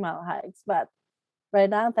a 3-mile hikes. But right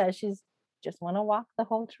now that she's just want to walk the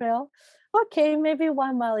whole trail, okay, maybe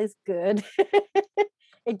 1 mile is good.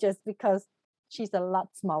 It just because she's a lot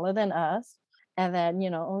smaller than us, and then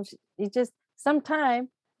it just sometimes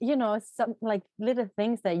some like little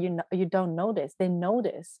things that you don't notice, they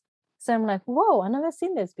notice. So I'm like, whoa, I never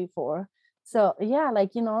seen this before. So yeah,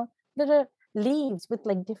 like little leaves with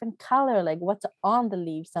like different color, like what's on the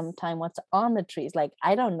leaves, sometime what's on the trees, like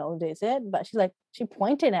I don't notice it, but she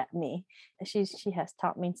pointed at me. She has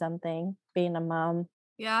taught me something, being a mom.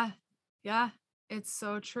 Yeah, it's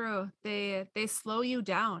so true. They slow you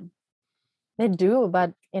down. They do,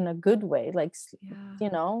 but in a good way. Like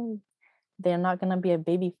they're not gonna be a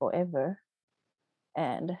baby forever.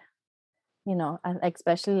 And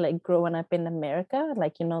especially like growing up in America,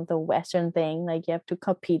 like the Western thing, like you have to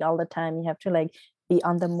compete all the time, you have to like be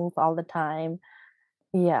on the move all the time.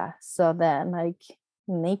 Yeah, so then like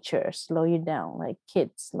nature slow you down, like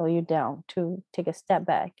kids slow you down to take a step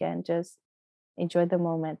back and just enjoy the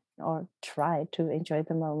moment, or try to enjoy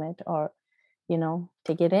the moment, or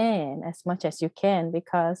take it in as much as you can,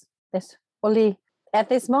 because there's only at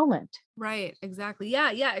this moment. Right, exactly.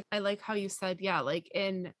 Yeah, I like how you said, like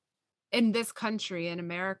in this country, in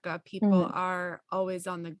America, people are always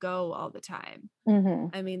on the go all the time.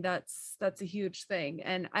 I mean, that's a huge thing.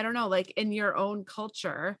 And I don't know, like in your own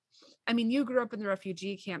culture, I mean, you grew up in the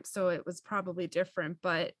refugee camp, so it was probably different,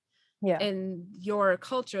 but in your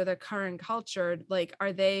culture, the current culture, like,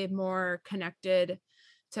 are they more connected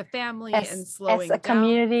to family and slowing down? As a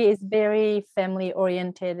community is very family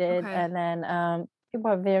oriented, and then people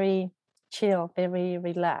are very chill, very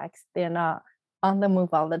relaxed. They're not on the move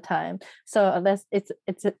all the time. So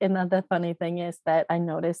it's another funny thing is that I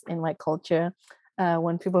noticed in my culture,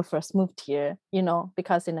 when people first moved here,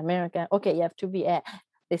 because in America, okay, you have to be at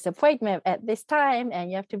this appointment at this time, and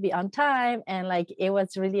you have to be on time, and like it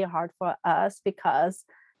was really hard for us, because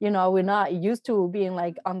we're not used to being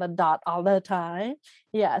like on the dot all the time.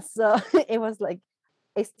 Yeah, so it was like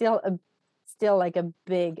it's still like a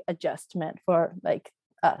big adjustment for like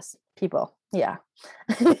us people. Yeah.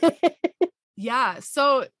 Yeah.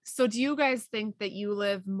 So do you guys think that you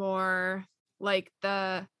live more like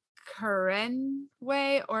the Karen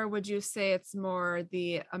way, or would you say it's more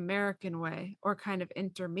the American way, or kind of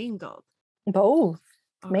intermingled? Both.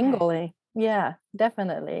 Okay. Mingling. Yeah,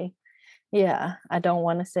 definitely. Yeah, I don't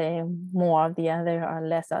want to say more of the other or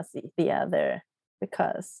less of the other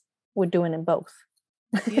because we're doing it both.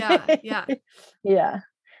 Yeah, yeah. Yeah,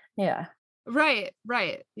 yeah. Right,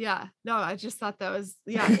 right. Yeah. No, I just thought that was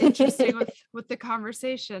interesting with the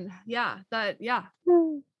conversation. Yeah,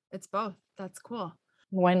 it's both. That's cool.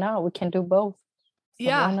 Why not? We can do both. So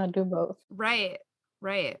why Yeah. not do both? Right,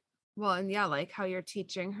 right. Well, and yeah, like how you're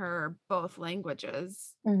teaching her both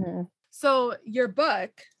languages. Mhm. So your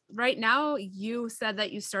book, right now, you said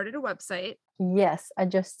that you started a website. Yes, I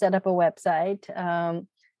just set up a website.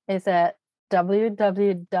 It's at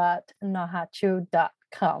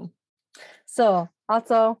www.nohachu.com. So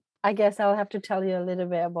also, I guess I'll have to tell you a little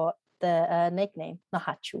bit about the nickname,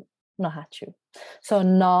 Nohachu. Nohachu. So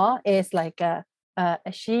no is like a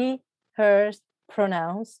she, her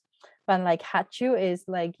pronouns, but like hachu is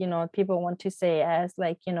like, you know, people want to say as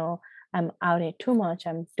like, you know, I'm out here too much,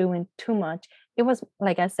 I'm doing too much. It was,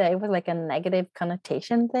 like I said, it was like a negative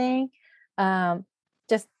connotation thing.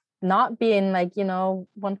 Just not being like, you know,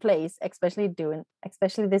 one place, especially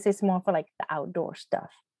this is more for like the outdoor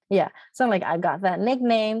stuff. Yeah. So like I got that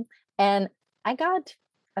nickname and I got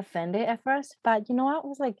offended at first, but you know what? I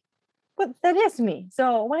was like, but that is me.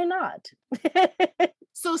 So why not?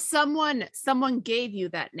 So someone gave you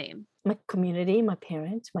that name. My community, my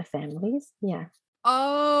parents, my families. Yeah.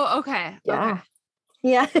 Oh, okay. Yeah. Okay.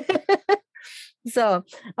 Yeah. So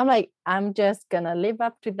I'm like, I'm just gonna live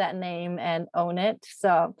up to that name and own it.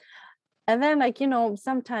 So, and then like, you know,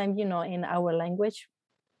 sometimes, you know, in our language,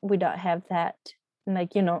 we don't have that,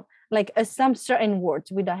 like, you know, like some certain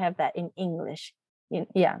words, we don't have that in English.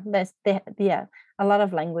 Yeah, yeah, a lot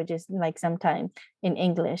of languages, like sometimes in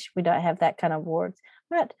English, we don't have that kind of words.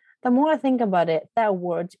 But the more I think about it, that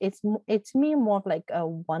word, it's me more of like a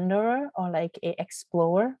wanderer or like a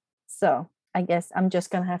explorer. So I guess I'm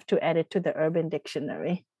just gonna have to add it to the Urban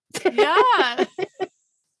Dictionary. Yeah.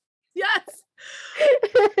 Yes.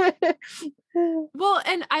 Well,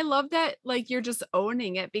 and I love that like you're just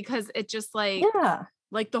owning it, because it just like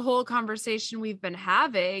the whole conversation we've been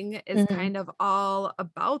having is kind of all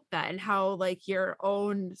about that, and how like your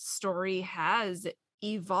own story has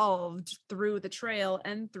evolved through the trail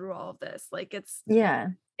and through all of this. Like it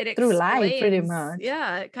through life pretty explains, much.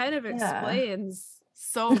 Yeah, it kind of explains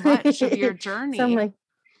so much of your journey. So I'm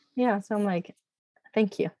like,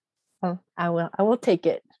 thank you. Oh, I will take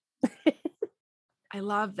it. I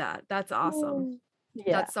love that. That's awesome.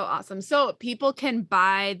 Yeah. That's so awesome. So people can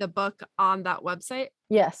buy the book on that website?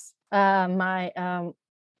 Yes. My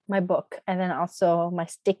book, and then also my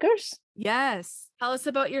stickers. Yes. Tell us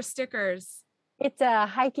about your stickers. It's a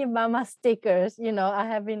hiking mama stickers. You know, I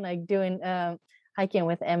have been like doing hiking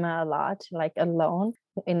with Emma a lot, like alone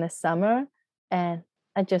in the summer. And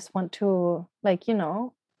I just want to, like, you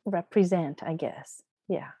know, represent, I guess.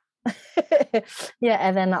 Yeah. Yeah.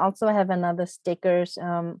 And then I also have another stickers,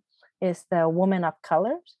 is the Woman of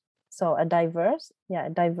Colors. So a diverse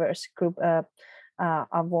group of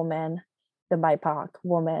women, the BIPOC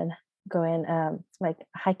women going like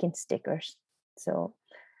hiking stickers. So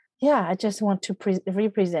yeah, I just want to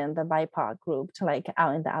represent the BIPOC group to like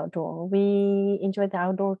out in the outdoor. We enjoy the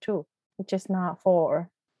outdoor too. It's just not for,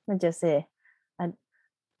 I just say,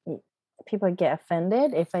 people get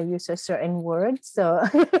offended if I use a certain word. So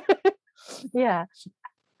yeah,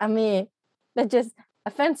 I mean, that's just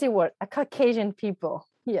a fancy word, a Caucasian people.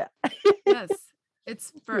 Yeah. Yes,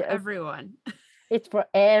 it's for everyone. It's for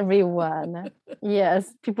everyone.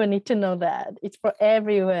 Yes, people need to know that. It's for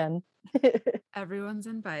everyone. Everyone's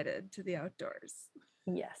invited to the outdoors.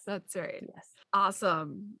 Yes. That's right. Yes.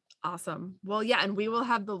 Awesome. Awesome. Well, yeah, and we will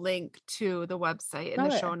have the link to the website in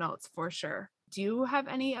the show notes for sure. Do you have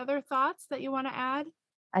any other thoughts that you want to add?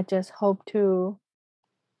 I just hope to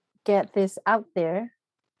get this out there,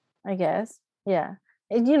 I guess. Yeah.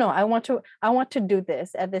 You know, I want to do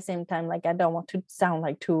this at the same time. Like, I don't want to sound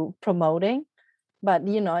like too promoting, but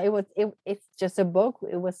you know, it's just a book.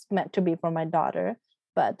 It was meant to be for my daughter,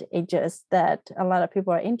 but it just that a lot of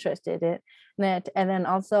people are interested in it. And then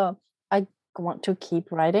also I want to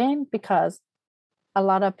keep writing, because a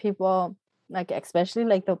lot of people, like especially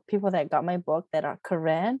like the people that got my book that are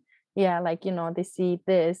Korean, yeah, like, you know, they see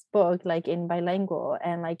this book like in bilingual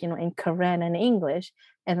and like, you know, in Korean and English,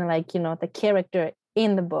 and like, you know, the character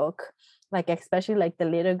in the book, like especially like the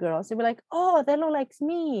little girls, they be like, oh, that looks like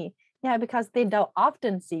me. Yeah, because they don't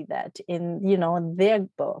often see that in, you know, their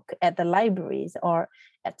book at the libraries or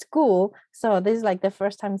at school. So this is like the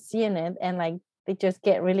first time seeing it, and like they just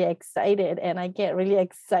get really excited, and I get really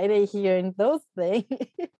excited hearing those things.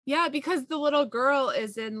 Yeah, because the little girl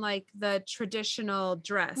is in like the traditional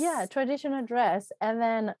dress. Yeah, traditional dress. And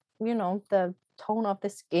then, the tone of the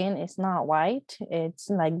skin is not white, it's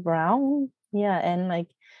like brown. Yeah, and like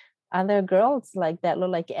other girls like that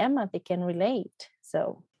look like Emma, they can relate.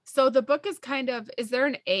 So the book is is there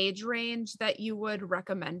an age range that you would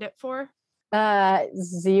recommend it for?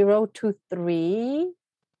 0 to 3,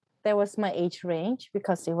 that was my age range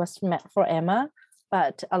because it was meant for Emma.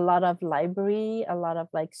 But a lot of library, a lot of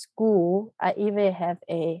like school, I even have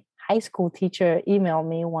a high school teacher email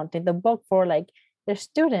me wanting the book for like their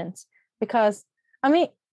students, because I mean,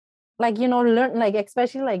 like, learn, like,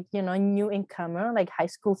 especially like, new incomer, like high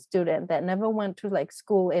school student that never went to like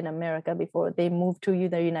school in America before they moved to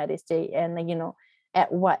the United States, and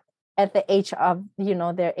like, at the age of,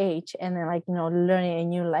 their age, and then like, learning a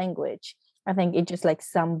new language. I think it's just like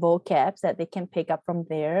some vocabs that they can pick up from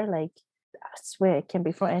there. Like, I swear it can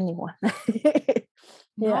be for anyone.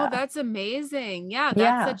 No, that's amazing. Yeah,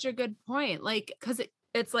 that's such a good point. Like, because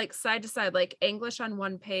it's like side to side, like English on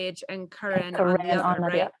one page and Korean on the other,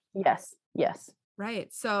 right? Yes.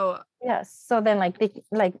 Right. So yes. So then like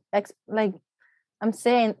I'm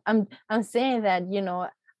saying that,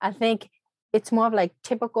 I think it's more of like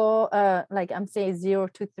typical, like I'm saying 0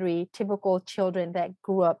 to 3, typical children that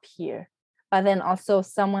grew up here. But then also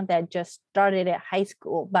someone that just started at high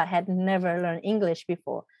school but had never learned English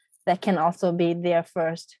before, that can also be their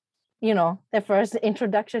first, their first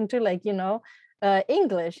introduction to like,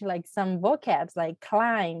 English, like some vocabs like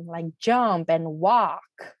climb, like jump and walk.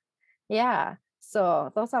 Yeah.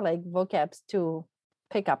 So those are like vocabs to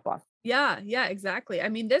pick up on. Yeah, exactly. I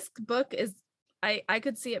mean, this book is, I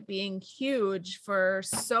could see it being huge for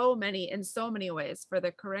in so many ways, for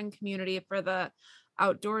the Korean community, for the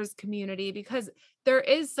outdoors community, because there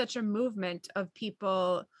is such a movement of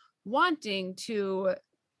people wanting to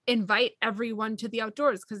invite everyone to the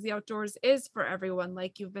outdoors, because the outdoors is for everyone,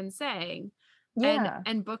 like you've been saying. Yeah.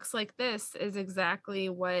 And books like this is exactly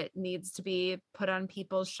what needs to be put on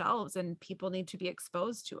people's shelves, and people need to be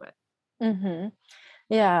exposed to it. Mm-hmm.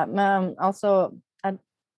 Yeah. Also,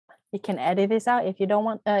 you can edit this out if you don't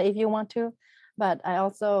want, if you want to. But I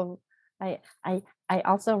also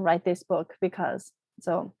write this book because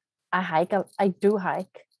I do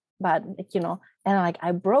hike, but and like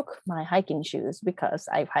I broke my hiking shoes because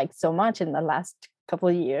I've hiked so much in the last couple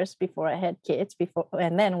of years before I had kids.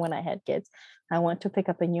 And then when I had kids, I went to pick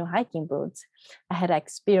up a new hiking boots. I had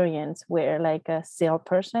experience where like a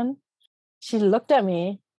salesperson, she looked at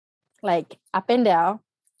me like up and down,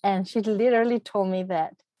 and she literally told me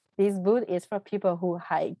that this boot is for people who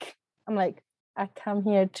hike. I'm like, I come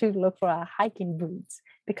here to look for a hiking boots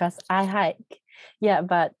because I hike. Yeah,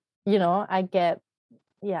 but I get,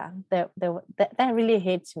 that really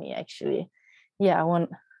hates me actually. Yeah, I'm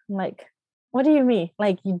like, what do you mean?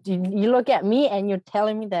 Like you look at me and you're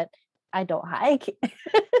telling me that I don't hike.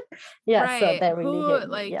 Yeah, right. So that really hit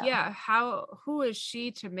me. Like, who is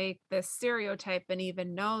she to make this stereotype and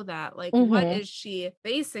even know that? Like, Mm-hmm. what is she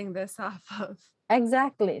basing this off of?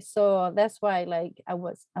 Exactly. So that's why like I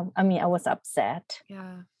was upset.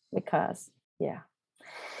 Yeah. Because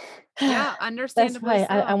understandably. That's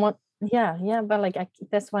why I want, but like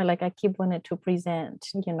that's why like I keep wanting to present,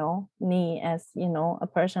 me as, a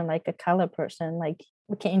person, like a color person, like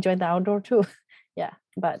we can enjoy the outdoor too. Yeah,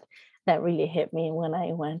 but that really hit me when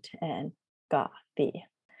I went and got the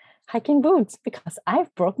hiking boots because I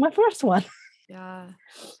broke my first one. Yeah,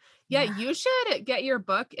 you should get your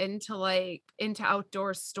book into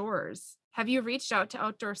outdoor stores. Have you reached out to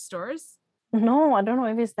outdoor stores? No, I don't know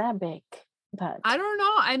if it's that big, but I don't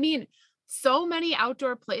know. I mean, so many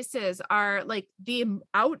outdoor places are like, the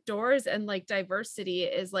outdoors and like diversity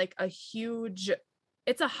is like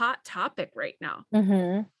it's a hot topic right now.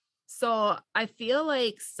 Mm-hmm. So I feel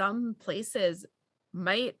like some places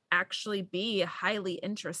might actually be highly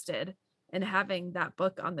interested in having that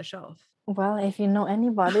book on the shelf. Well, if you know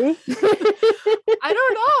anybody. I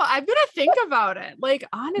don't know. I'm going to think about it. Like,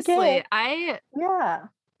 honestly, I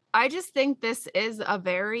just think this is a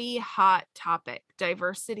very hot topic,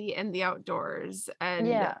 diversity in the outdoors.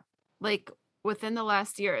 And like within the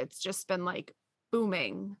last year, it's just been like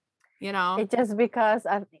booming, It's just because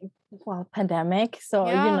of, pandemic.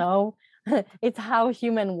 So, it's how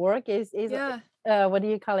human work is what do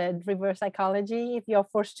you call it? Reverse psychology. If you're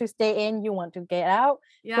forced to stay in, you want to get out.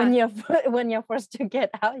 Yeah. When you're forced to get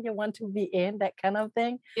out, you want to be in, that kind of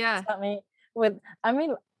thing. Yeah. So,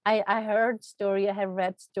 I heard story, I have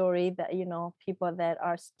read story that, people that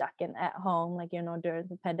are stuck in at home, like, during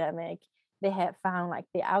the pandemic, they have found like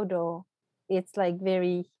the outdoor, it's like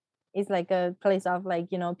very is like a place of like,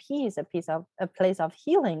 peace, a place of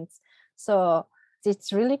healings. So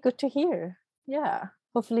it's really good to hear. Yeah.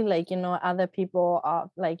 Hopefully, like, other people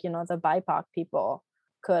like, the BIPOC people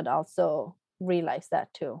could also realize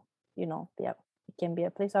that too. Yeah, it can be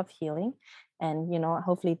a place of healing, and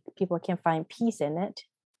hopefully people can find peace in it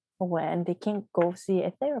when they can go see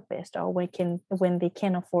a therapist, or when they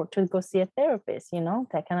can afford to go see a therapist,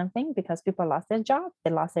 that kind of thing, because people lost their job,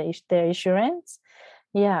 they lost their insurance.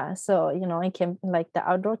 Yeah, so it can, like, the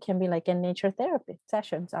outdoor can be like a nature therapy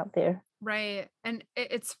sessions out there. Right. And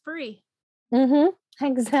it's free.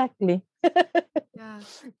 Exactly. Yeah.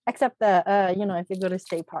 Except if you go to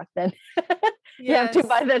state park, then you have to Yes.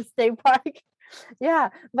 buy that state park. Yeah,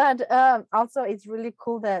 but also it's really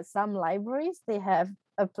cool that some libraries, they have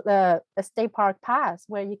a state park pass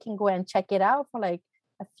where you can go and check it out for like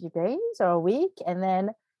a few days or a week, and then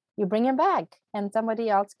you bring it back and somebody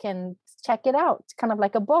else can check it out. It's kind of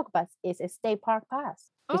like a book, but it's a state park pass.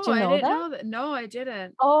 Did you I know didn't that? know that. No, I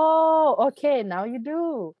didn't. Oh, okay, now you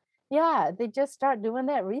do. Yeah, they just start doing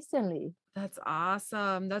that recently. That's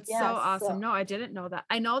awesome. That's so Yeah, awesome. No, I didn't know that.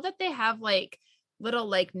 I know that they have like little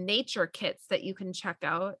like nature kits that you can check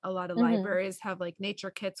out. A lot of libraries have like nature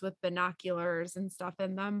kits with binoculars and stuff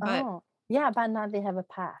in them. But yeah, but now they have a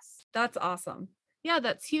pass. That's awesome. Yeah,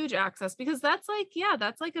 that's huge access, because that's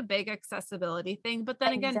like a big accessibility thing. But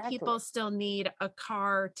then again, people still need a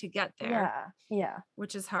car to get there. Yeah.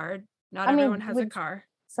 Which is hard. Not everyone has a car.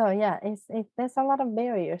 So yeah, there's a lot of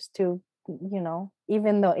barriers to,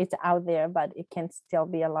 even though it's out there, but it can still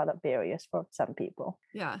be a lot of barriers for some people.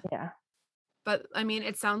 Yeah. Yeah. But I mean,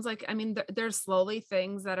 it sounds like, there's slowly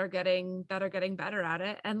things that are getting better at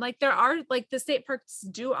it. And like, there are like, the state parks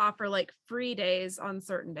do offer like free days on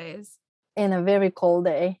certain days. In a very cold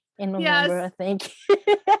day in November, yes. I think.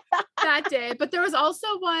 That day. But there was also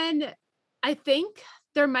one, I think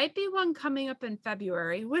there might be one coming up in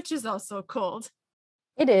February, which is also cold.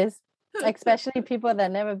 It is. Especially people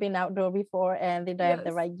that never been outdoor before and they don't have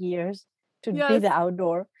the right gears to be the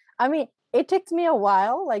outdoor. I mean, it takes me a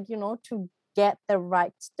while, like, to get the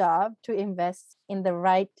right stuff, to invest in the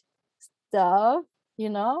right stuff,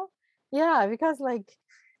 Yeah, because like,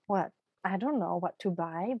 I don't know what to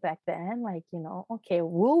buy back then. Like, okay,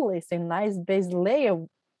 wool is a nice base layer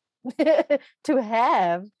to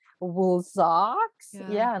have. Wool socks.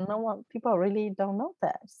 Yeah, no one, people really don't know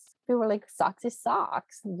that. People like socks is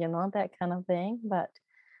socks, that kind of thing. But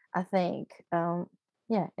I think,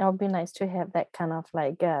 it'll be nice to have that kind of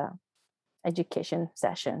like education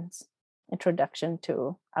sessions, introduction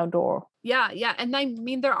to outdoor. Yeah. And I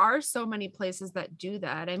mean, there are so many places that do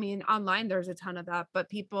that. I mean, online, there's a ton of that, but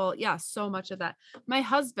people, so much of that. My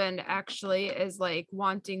husband actually is like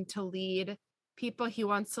wanting to lead people. He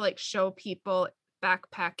wants to like show people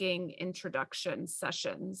backpacking introduction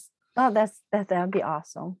sessions. Oh, that would be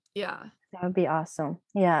awesome. Yeah. That would be awesome.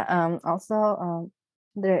 Yeah. Also,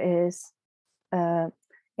 there is, in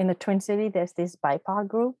the Twin City, there's this BIPOC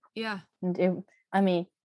group. Yeah. And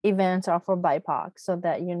events are for BIPOC so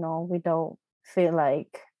that, we don't feel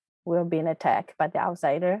like we're being attacked by the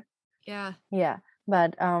outsider. Yeah. Yeah.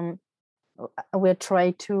 But we'll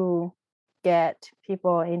try to get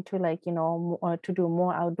people into like, to do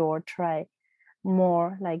more outdoor, try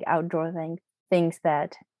more like outdoor things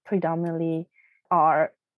that predominantly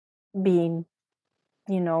are being,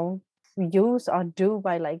 used or do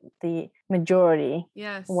by like the majority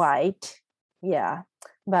white. Yeah.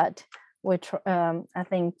 But I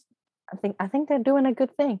think they're doing a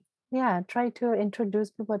good thing. Yeah, try to introduce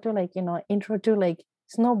people to like, intro to like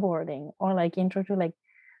snowboarding, or like intro to like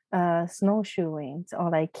snowshoeing, or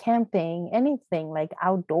like camping, anything like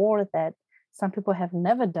outdoor that some people have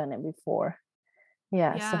never done it before.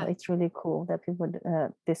 Yeah. So it's really cool that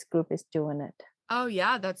this group is doing it. Oh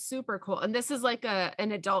yeah, that's super cool. And this is like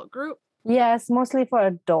an adult group? Yes, mostly for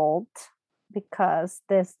adult, because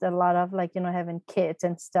there's a lot of like, having kids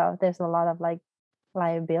and stuff. There's a lot of like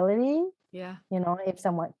liability. Yeah. If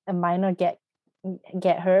a minor get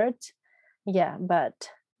hurt. Yeah. But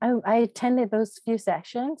I attended those few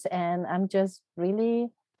sessions, and I'm just really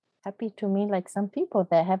happy to meet like some people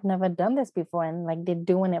that have never done this before, and like they're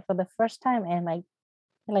doing it for the first time, and like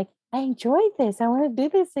I enjoy this. I want to do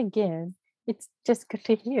this again. It's just good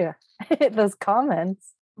to hear those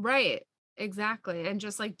comments. Right. Exactly. And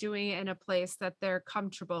just like doing it in a place that they're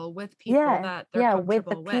comfortable with, people that they're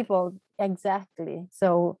comfortable with. People. Exactly.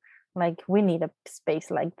 So like we need a space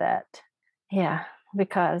like that. Yeah.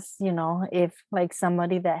 Because, if like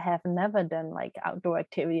somebody that have never done like outdoor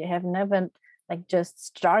activity, have never like just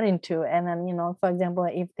starting to, and then, for example,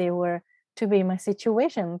 if they were to be my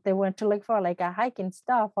situation. They went to look for like a hiking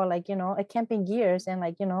stuff or like, a camping gears, and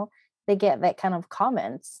like, they get that kind of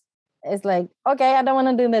comments. It's like, okay, I don't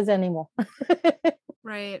want to do this anymore.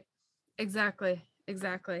 Right. Exactly.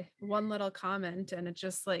 One little comment and it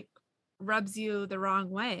just like rubs you the wrong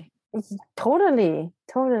way. Totally.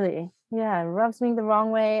 Yeah, it rubs me the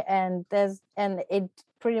wrong way, and it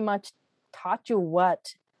pretty much taught you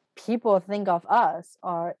what people think of us,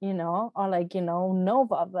 or or like know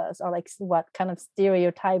of us, or like what kind of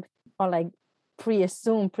stereotype or like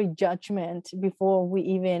prejudgment before we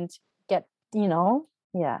even get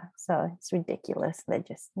so it's ridiculous. They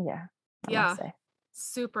just yeah,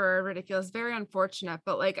 super ridiculous, very unfortunate.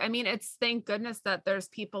 But like, I mean, it's thank goodness that there's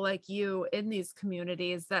people like you in these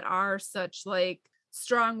communities that are such like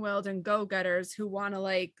strong-willed and go-getters who want to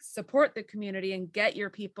like support the community and get your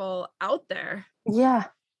people out there. Yeah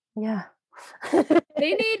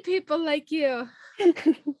They need people like you.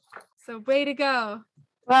 So way to go.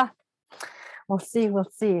 Well, we'll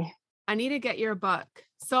see. I need to get your book.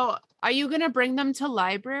 So are you going to bring them to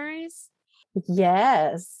libraries?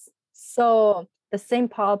 Yes. So the St.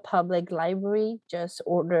 Paul Public Library just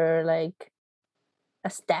ordered like a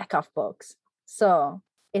stack of books. So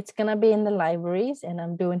it's going to be in the libraries, and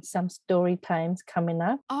I'm doing some story times coming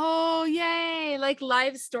up. Oh, yay. Like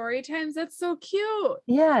live story times. That's so cute.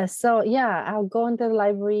 Yeah. So I'll go into the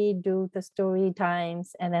library, do the story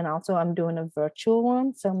times, and then also I'm doing a virtual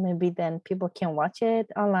one. So maybe then people can watch it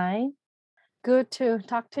online. Good to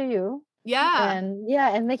talk to you. Yeah. And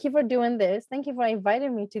thank you for doing this. Thank you for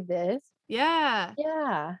inviting me to this. Yeah.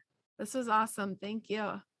 Yeah. This was awesome. Thank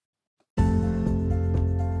you.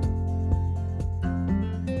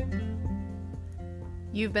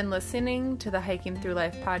 You've been listening to the Hiking Through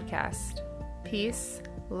Life podcast. Peace,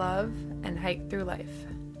 love, and hike through life.